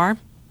annuities there are?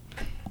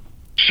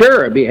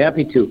 Sure, I'd be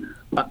happy to.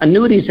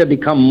 Annuities have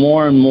become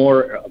more and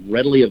more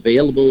readily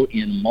available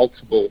in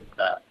multiple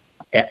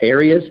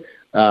areas.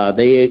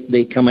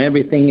 They come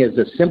everything as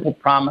a simple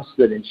promise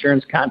that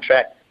insurance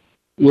contract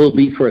will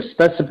be for a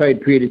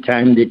specified period of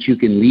time that you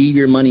can leave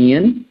your money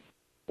in,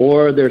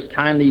 or there's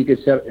time that you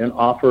can set an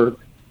offer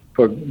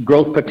for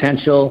growth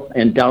potential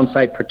and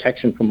downside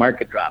protection from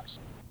market drops.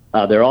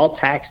 They're all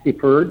tax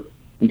deferred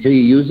until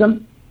you use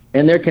them,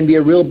 and there can be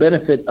a real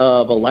benefit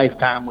of a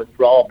lifetime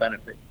withdrawal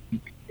benefit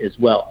as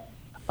well.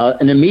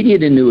 An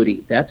immediate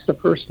annuity, that's the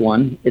first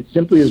one. It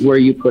simply is where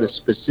you put a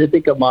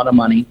specific amount of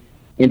money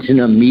into an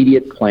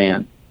immediate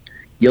plan.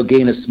 You'll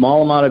gain a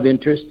small amount of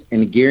interest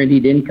and a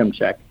guaranteed income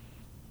check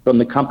from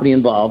the company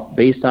involved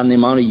based on the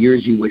amount of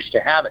years you wish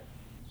to have it.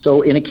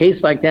 So in a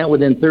case like that,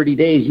 within 30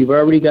 days, you've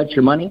already got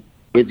your money.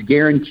 It's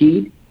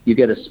guaranteed. You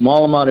get a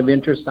small amount of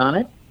interest on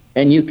it,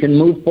 and you can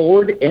move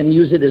forward and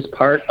use it as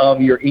part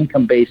of your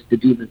income base to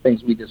do the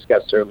things we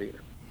discussed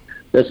earlier.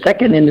 The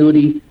second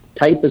annuity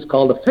type is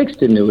called a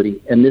fixed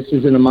annuity, and this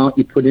is an amount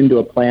you put into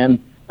a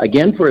plan,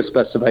 again, for a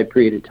specified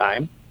period of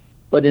time.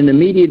 But an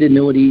immediate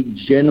annuity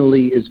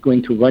generally is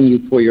going to run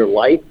you for your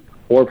life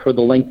or for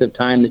the length of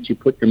time that you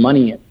put your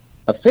money in.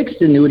 A fixed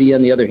annuity,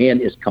 on the other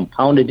hand, is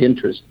compounded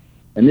interest.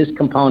 And this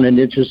compounded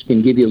interest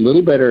can give you a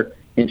little better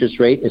interest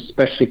rate,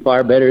 especially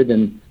far better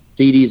than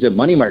CDs and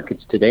money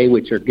markets today,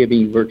 which are giving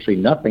you virtually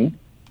nothing.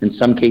 In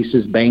some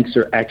cases, banks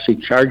are actually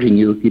charging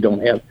you if you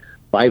don't have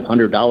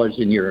 $500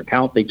 in your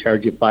account. They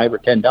charge you $5 or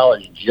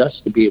 $10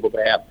 just to be able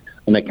to have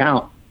an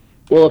account.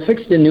 Well, a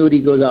fixed annuity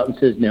goes out and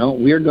says, no,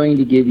 we're going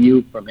to give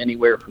you from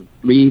anywhere from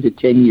 3 to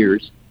 10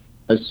 years.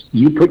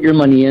 You put your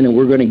money in, and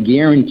we're going to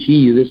guarantee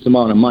you this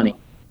amount of money.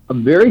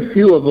 Very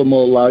few of them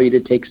will allow you to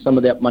take some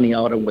of that money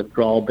out on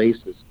withdrawal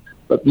basis.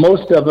 But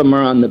most of them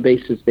are on the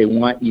basis they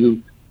want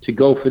you to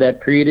go for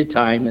that period of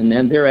time, and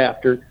then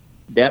thereafter,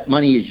 that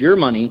money is your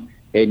money,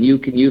 and you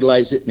can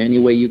utilize it in any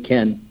way you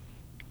can,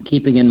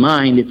 keeping in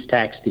mind it's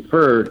tax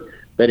deferred,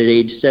 but at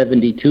age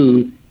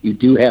 72, you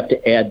do have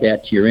to add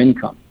that to your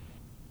income.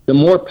 The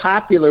more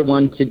popular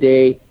one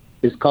today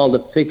is called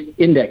a fixed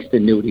indexed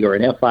annuity, or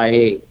an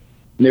FIA.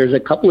 And there's a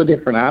couple of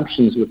different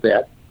options with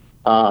that.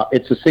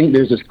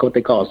 There's what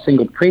they call a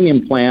single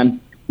premium plan,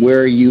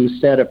 where you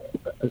set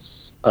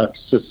a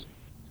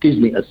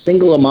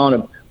single amount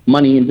of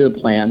money into the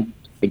plan,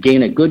 to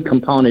gain a good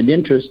compounded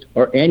interest,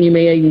 and you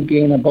may even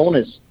gain a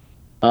bonus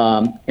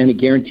and a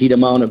guaranteed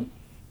amount of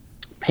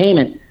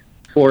payment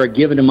for a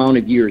given amount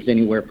of years,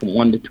 anywhere from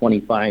 1 to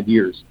 25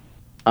 years.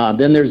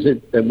 Then there's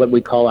what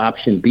we call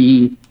option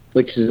B,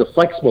 which is a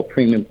flexible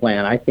premium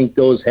plan. I think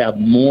those have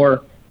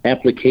more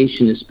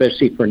application,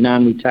 especially for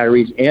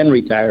non-retirees and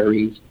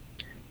retirees.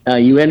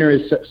 You enter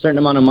a certain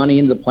amount of money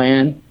into the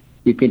plan.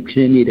 You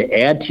continue to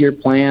add to your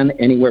plan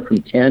anywhere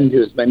from 10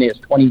 to as many as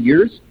 20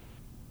 years.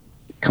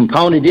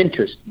 Compounded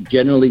interest,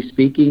 generally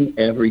speaking,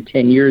 every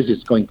 10 years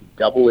it's going to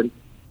double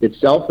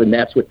itself, and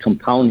that's what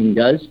compounding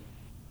does.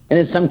 And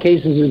in some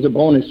cases, there's a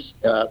bonus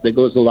that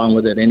goes along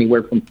with it,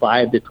 anywhere from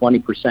 5 to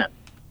 20%.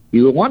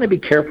 You want to be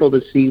careful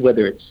to see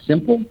whether it's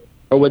simple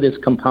or whether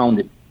it's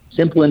compounded.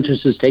 Simple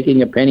interest is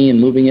taking a penny and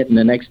moving it, and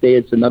the next day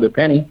it's another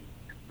penny.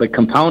 But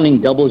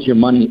compounding doubles your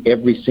money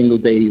every single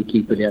day you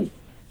keep it in.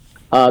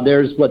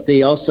 There's what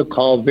they also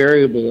call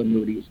variable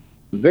annuities.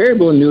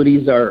 Variable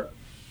annuities are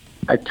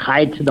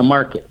tied to the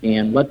market,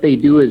 and what they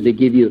do is they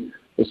give you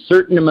a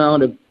certain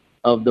amount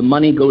of the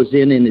money goes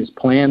in and is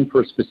planned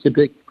for a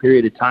specific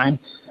period of time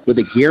with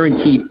a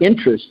guaranteed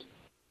interest.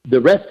 The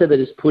rest of it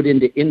is put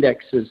into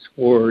indexes,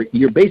 or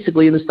you're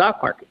basically in the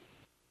stock market.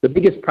 The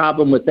biggest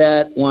problem with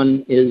that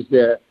one is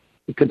the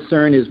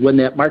concern is when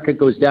that market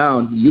goes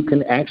down, you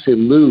can actually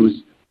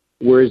lose,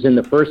 whereas in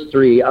the first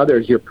three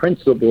others, your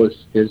principal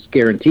is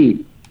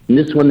guaranteed. In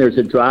this one, there's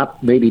a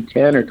drop, maybe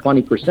 10 or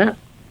 20%.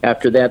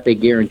 After that, they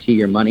guarantee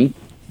your money,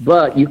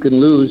 but you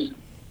can lose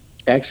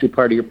actually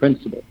part of your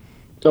principal.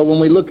 So when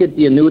we look at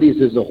the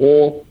annuities as a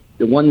whole,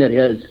 the one that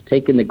has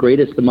taken the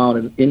greatest amount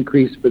of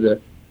increase for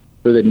the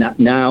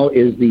now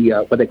is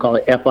the what they call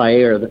the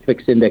FIA, or the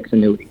fixed index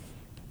annuity.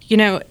 You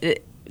know,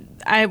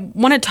 I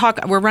want to talk.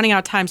 We're running out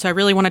of time, so I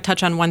really want to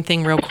touch on one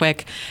thing real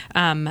quick.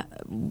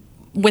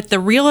 With the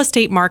real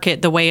estate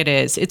market the way it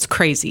is, it's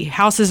crazy.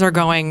 Houses are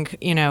going,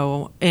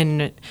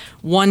 in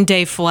 1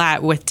 day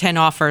flat with 10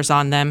 offers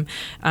on them.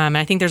 And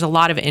I think there's a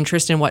lot of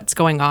interest in what's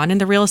going on in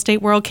the real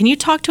estate world. Can you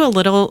talk to a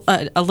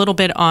little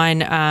bit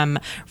on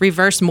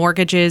reverse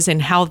mortgages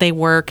and how they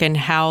work and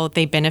how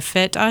they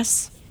benefit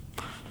us?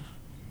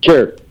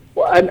 Sure.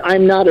 Well,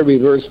 I'm not a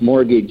reverse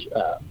mortgage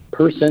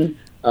person.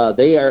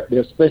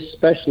 They're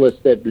specialists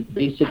that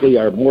basically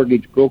are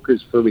mortgage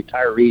brokers for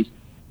retirees.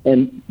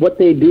 And what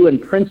they do in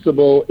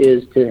principle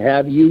is to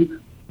have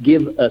you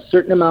give a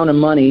certain amount of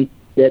money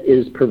that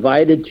is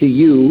provided to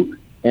you,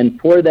 and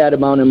for that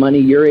amount of money,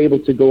 you're able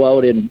to go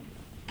out and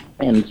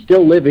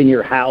still live in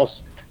your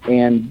house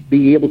and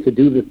be able to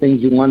do the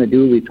things you want to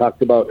do. We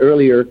talked about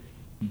earlier.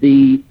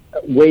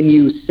 When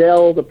you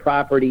sell the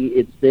property,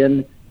 it's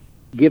then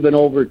given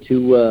over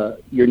to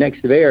your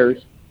next of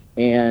heirs,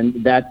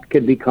 and that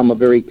could become a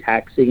very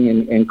taxing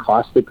and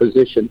costly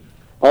position.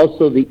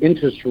 Also, the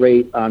interest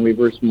rate on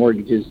reverse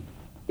mortgages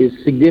is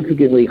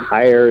significantly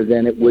higher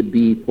than it would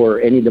be for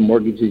any of the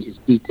mortgages you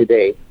see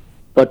today.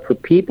 But for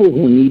people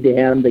who need to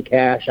have the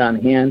cash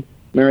on hand,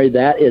 Mary,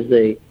 that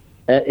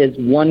is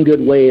one good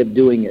way of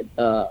doing it.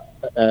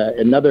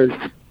 Another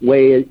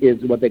way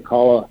is what they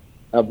call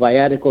a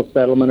viatical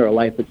settlement or a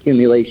life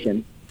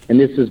accumulation. And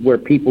this is where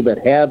people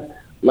that have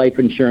life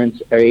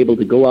insurance are able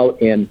to go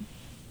out and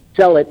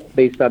sell it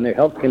based on their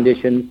health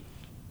conditions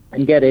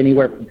and get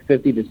anywhere from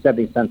 50 to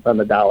 70 cents on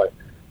the dollar.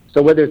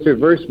 So whether it's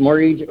reverse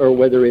mortgage or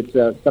whether it's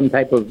some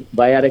type of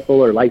viatical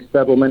or life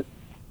settlement,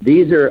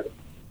 these are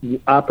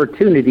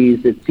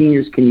opportunities that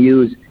seniors can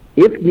use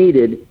if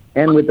needed,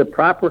 and with the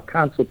proper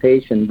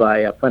consultation by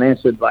a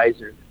financial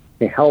advisor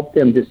to help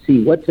them to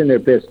see what's in their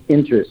best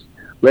interest,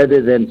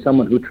 rather than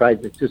someone who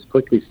tries to just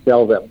quickly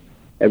sell them.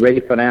 At Ready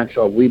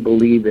Financial, we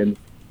believe in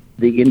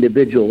the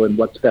individual and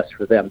what's best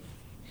for them.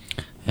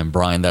 And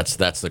Brian, that's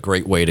the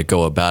great way to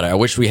go about it. I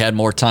wish we had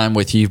more time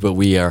with you, but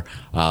we are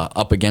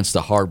up against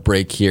a hard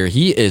break here.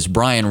 He is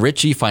Brian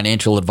Ritchie,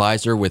 financial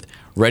advisor with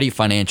Ready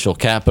Financial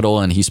Capital,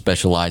 and he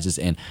specializes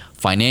in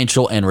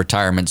financial and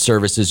retirement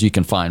services. You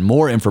can find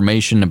more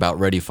information about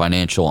Ready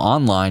Financial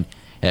online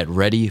at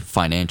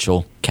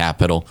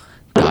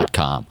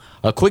readyfinancialcapital.com.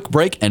 A quick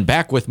break and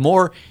back with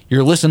more.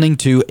 You're listening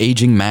to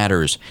Aging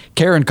Matters.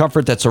 Care and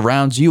comfort that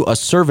surrounds you, a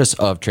service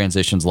of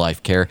Transitions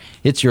Life Care.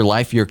 It's your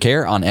life, your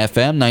care on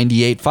FM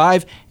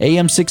 98.5,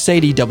 AM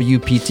 680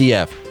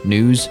 WPTF.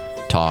 News,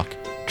 talk,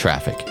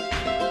 traffic.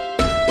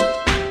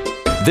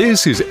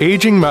 This is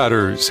Aging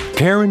Matters,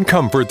 care and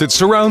comfort that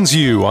surrounds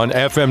you on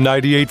FM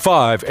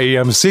 98.5,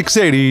 AM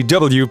 680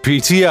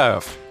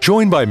 WPTF.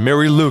 Joined by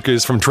Mary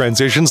Lucas from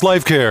Transitions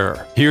Life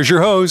Care. Here's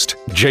your host,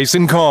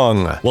 Jason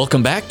Kong.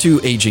 Welcome back to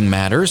Aging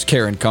Matters,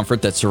 care and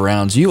comfort that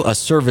surrounds you, a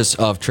service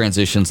of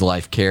Transitions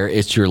Life Care.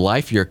 It's your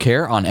life, your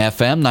care on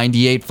FM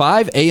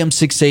 98.5, AM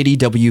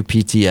 680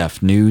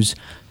 WPTF. News,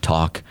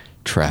 talk,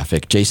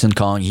 traffic. Jason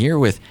Kong here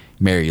with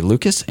Mary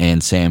Lucas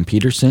and Sam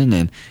Peterson,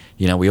 and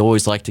we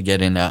always like to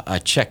get in a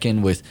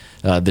check-in with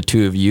the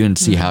two of you and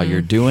see how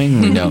you're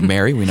doing. We know,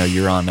 Mary,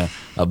 you're on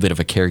a bit of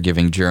a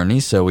caregiving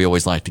journey, so we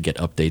always like to get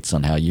updates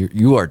on how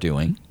you are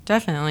doing.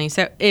 Definitely.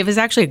 So it was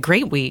actually a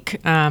great week.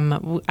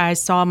 I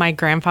saw my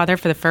grandfather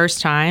for the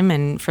first time,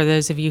 and for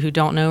those of you who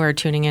don't know or are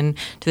tuning in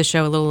to the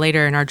show a little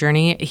later in our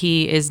journey,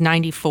 he is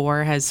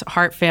 94, has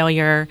heart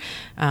failure,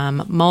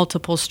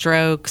 multiple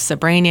strokes, a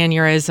brain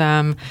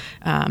aneurysm.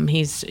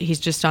 He's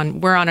just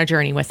we're on a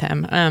journey with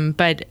him.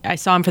 But I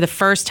saw him for the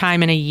first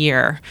time in a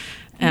year.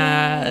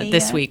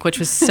 This week, which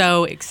was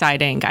so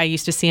exciting. I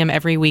used to see him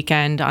every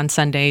weekend on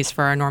Sundays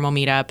for our normal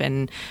meetup,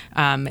 and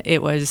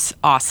it was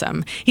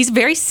awesome. He's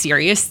very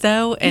serious,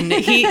 though, and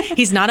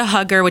he's not a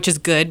hugger, which is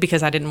good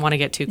because I didn't want to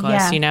get too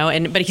close,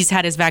 but he's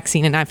had his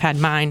vaccine and I've had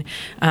mine,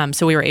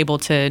 so we were able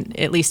to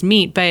at least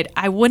meet. But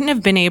I wouldn't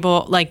have been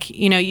able,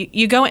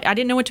 you go, I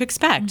didn't know what to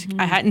expect.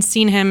 I hadn't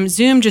seen him.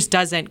 Zoom just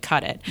doesn't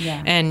cut it.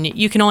 Yeah. And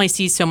you can only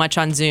see so much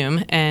on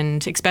Zoom,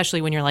 and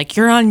especially when you're like,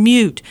 you're on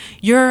mute.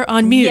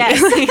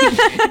 Yes.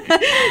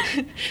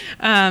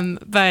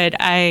 But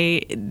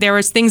there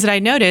was things that I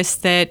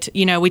noticed that,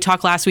 we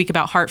talked last week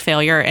about heart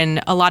failure,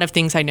 and a lot of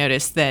things I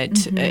noticed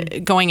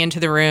that going into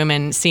the room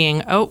and seeing,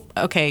 how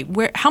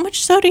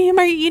much sodium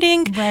are you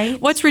eating? Right.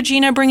 What's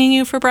Regina bringing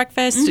you for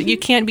breakfast? You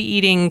can't be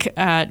eating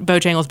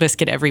Bojangles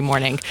biscuit every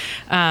morning.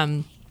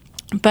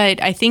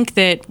 But I think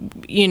that,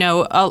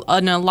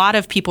 a lot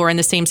of people are in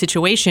the same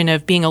situation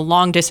of being a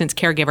long-distance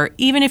caregiver,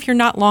 even if you're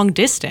not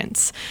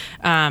long-distance.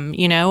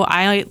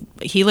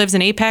 He lives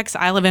in Apex,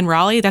 I live in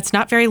Raleigh. That's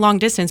not very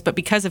long-distance, but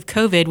because of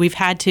COVID, we've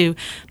had to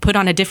put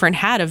on a different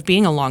hat of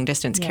being a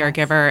long-distance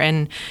caregiver.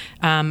 And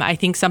I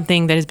think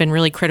something that has been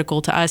really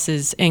critical to us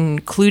is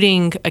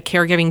including a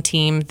caregiving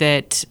team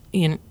that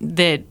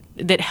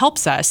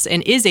helps us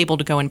and is able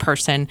to go in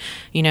person.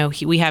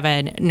 We have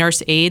a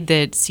nurse aide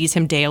that sees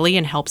him daily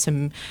and helps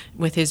him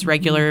with his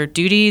regular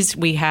duties.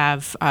 We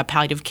have a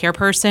palliative care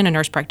person, a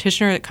nurse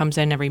practitioner that comes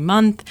in every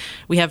month.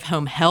 We have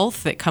home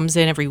health that comes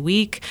in every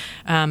week.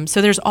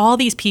 So there's all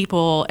these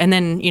people. And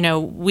then,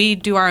 we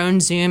do our own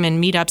Zoom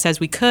and meetups as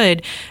we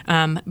could.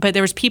 But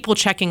there was people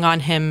checking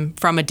on him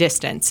from a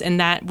distance, and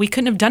that we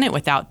couldn't have done it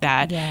without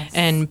that. Yes.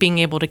 And being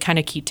able to kind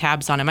of keep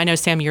tabs on him. I know,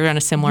 Sam, you're on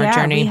a similar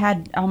journey. Yeah, we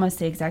had almost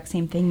the exact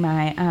same thing. My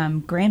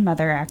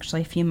grandmother,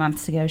 actually, a few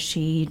months ago,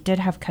 she did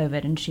have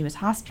COVID and she was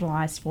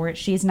hospitalized for it.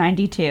 She's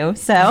 92,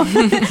 so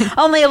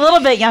only a little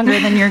bit younger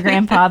than your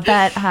grandpa,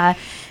 but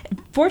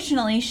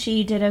fortunately,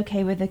 she did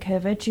okay with the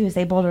COVID. She was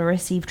able to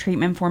receive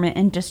treatment for it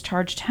and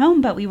discharged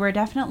home, but we were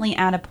definitely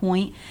at a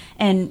point,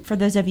 and for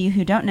those of you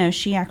who don't know,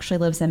 she actually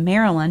lives in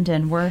Maryland,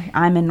 and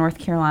I'm in North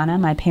Carolina.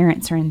 My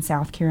parents are in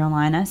South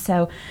Carolina,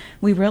 so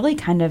we really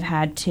kind of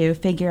had to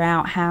figure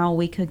out how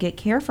we could get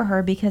care for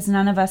her because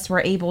none of us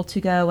were able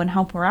to go and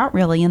help her out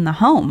really in the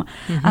home.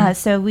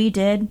 So we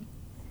did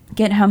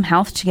get home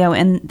health to go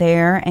in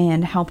there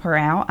and help her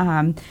out.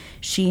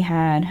 She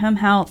had home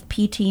health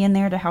PT in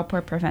there to help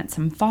her prevent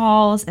some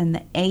falls, and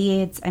the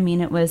aides. I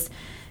mean, it was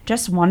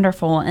just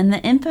wonderful. And the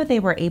info they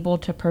were able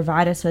to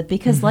provide us with,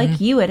 because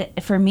like you,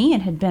 for me,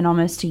 it had been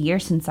almost a year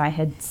since I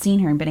had seen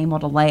her and been able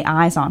to lay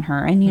eyes on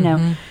her.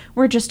 And,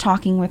 we're just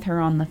talking with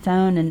her on the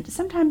phone, and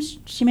sometimes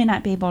she may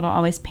not be able to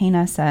always paint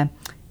us a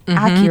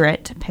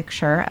accurate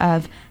picture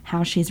of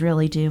how she's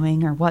really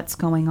doing or what's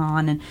going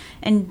on,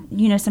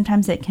 and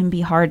sometimes it can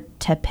be hard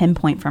to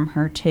pinpoint from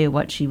her too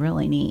what she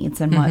really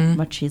needs and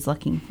what she's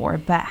looking for.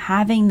 But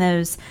having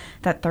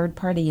that third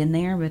party in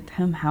there with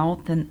home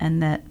health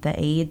and the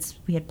aides,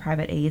 we had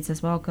private aides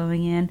as well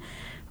going in,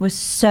 was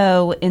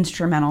so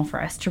instrumental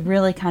for us to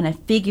really kind of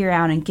figure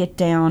out and get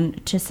down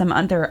to some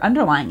other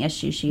underlying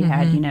issues she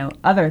had,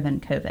 other than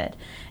COVID,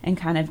 and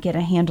kind of get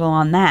a handle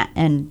on that.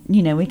 And,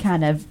 we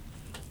kind of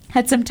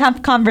had some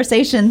tough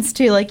conversations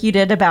too, like you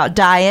did, about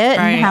diet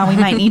and how we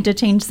might need to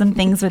change some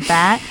things with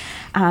that.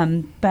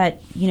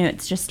 But,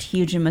 it's just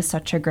huge and was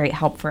such a great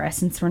help for us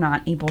since we're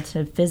not able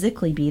to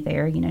physically be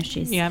there.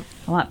 She's a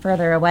lot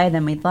further away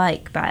than we'd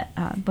like, but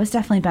was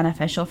definitely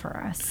beneficial for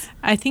us.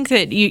 I think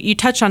that you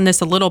touched on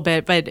this a little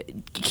bit, but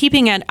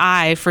keeping an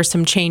eye for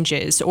some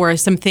changes or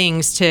some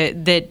things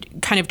that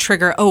kind of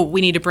trigger,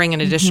 we need to bring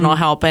in additional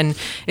help. And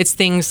it's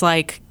things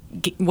like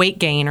weight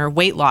gain or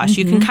weight loss.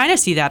 You can kind of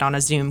see that on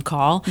a Zoom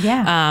call.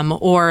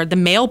 Or the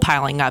mail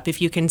piling up.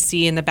 If you can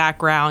see in the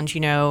background,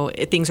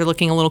 things are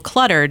looking a little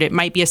cluttered, it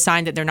might be a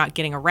sign that they're not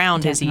getting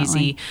around as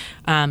easy.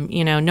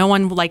 No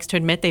one likes to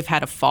admit they've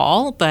had a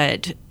fall,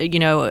 but,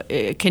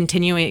 a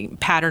continuing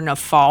pattern of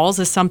falls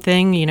is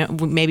something,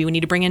 maybe we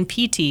need to bring in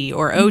PT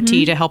or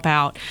OT to help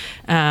out.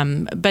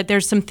 But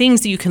there's some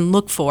things that you can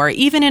look for,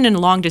 even in a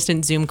long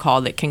distance Zoom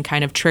call, that can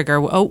kind of trigger,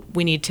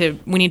 we need to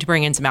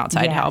bring in some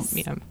outside help.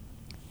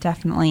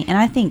 Definitely. And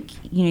I think,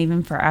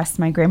 even for us,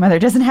 my grandmother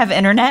doesn't have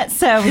internet,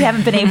 so we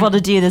haven't been able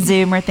to do the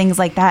Zoom or things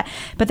like that.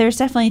 But there's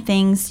definitely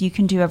things you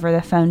can do over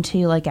the phone,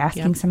 too, like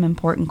asking some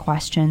important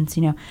questions.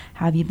 How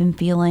have you been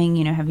feeling?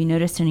 Have you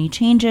noticed any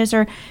changes?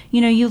 Or,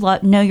 you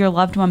know your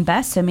loved one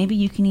best, so maybe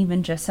you can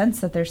even just sense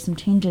that there's some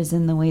changes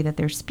in the way that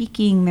they're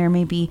speaking. There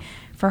may be,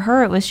 for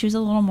her, she was a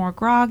little more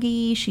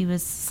groggy. She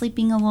was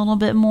sleeping a little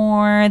bit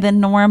more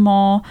than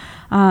normal.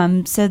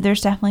 So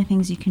there's definitely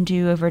things you can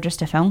do over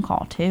just a phone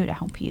call, too, to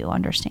help you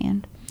understand.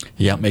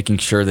 Yeah, making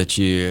sure that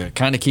you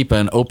kind of keep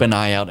an open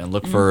eye out and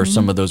look for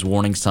some of those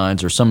warning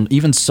signs or some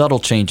even subtle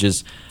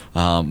changes,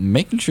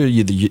 making sure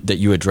that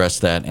you address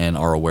that and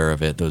are aware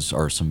of it. Those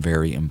are some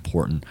very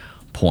important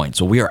points.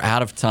 So we are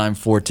out of time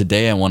for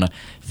today. I want to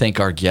thank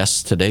our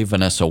guests today,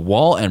 Vanessa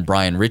Wall and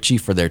Brian Ritchie,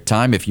 for their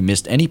time. If you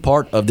missed any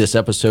part of this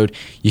episode,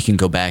 you can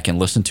go back and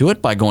listen to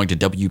it by going to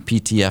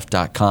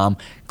WPTF.com.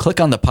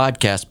 Click on the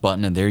podcast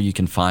button, and there you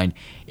can find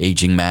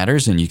Aging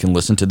Matters, and you can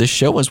listen to this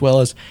show as well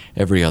as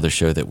every other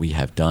show that we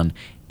have done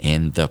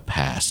in the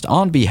past.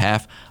 On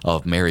behalf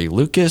of Mary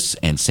Lucas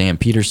and Sam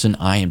Peterson,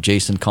 I am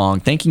Jason Kong,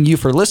 thanking you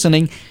for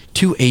listening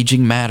to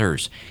Aging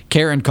Matters.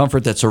 Care and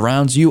comfort that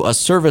surrounds you, a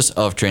service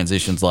of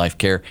Transitions Life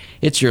Care.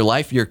 It's your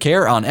life, your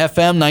care on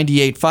FM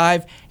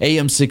 98.5,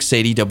 AM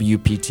 680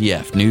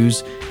 WPTF.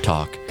 News,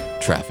 talk,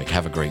 traffic.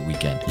 Have a great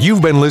weekend.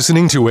 You've been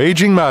listening to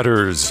Aging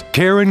Matters,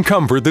 care and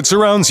comfort that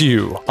surrounds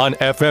you on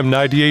FM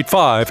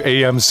 98.5,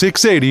 AM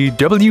 680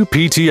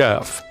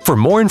 WPTF. For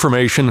more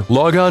information,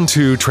 log on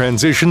to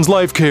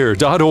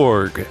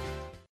transitionslifecare.org.